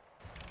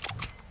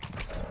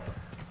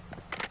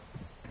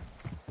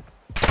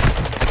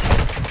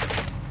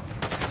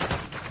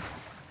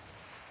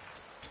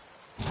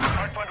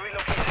 Hardpoint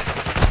relocated.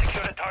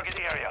 Secure the target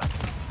area.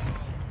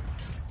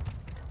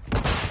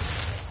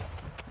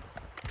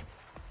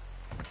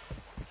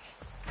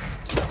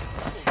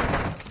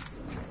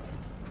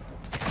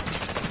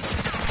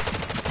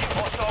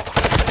 Hostile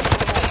cruisers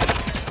removed.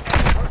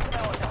 Enemy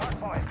personnel at the hard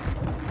point.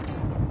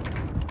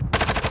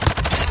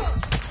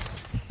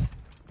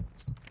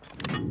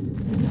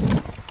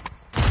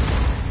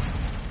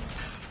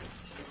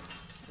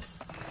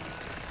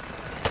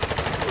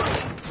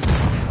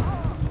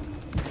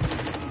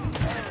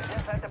 Enemies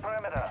inside the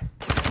perimeter.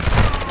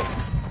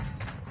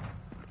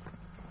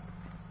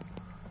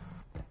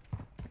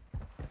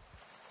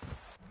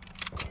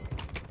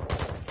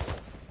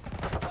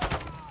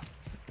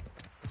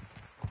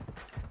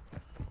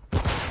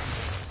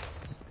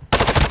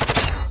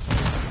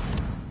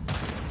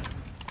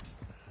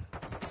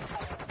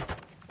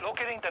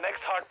 Locating the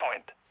next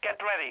hardpoint. Get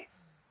ready.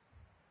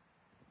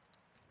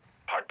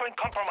 Hardpoint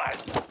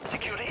compromised.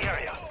 Secure the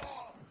area.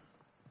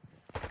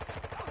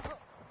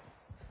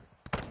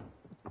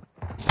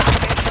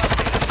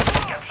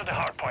 Capture the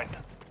hardpoint.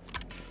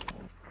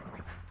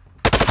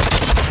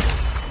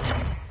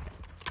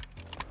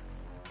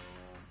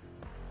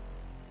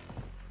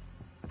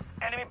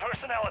 Enemy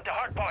personnel at the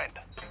hardpoint.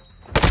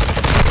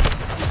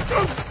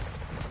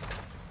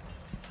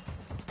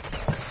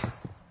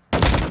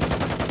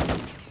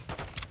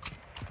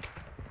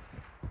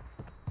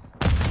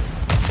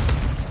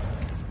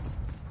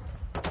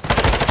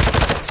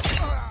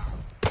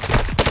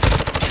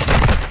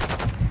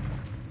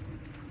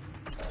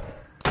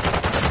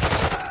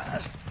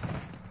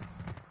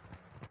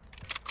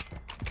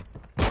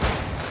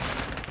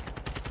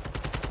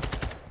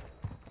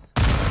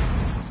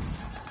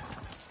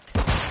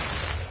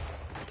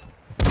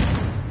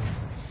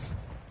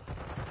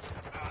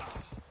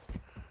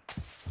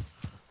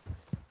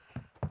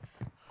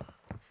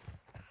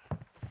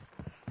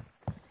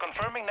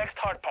 Confirming next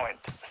hard point.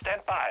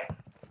 Stand by.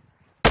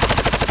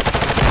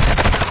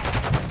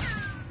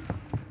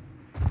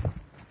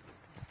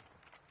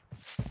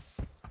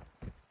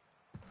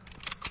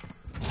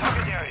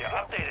 Target area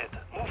updated.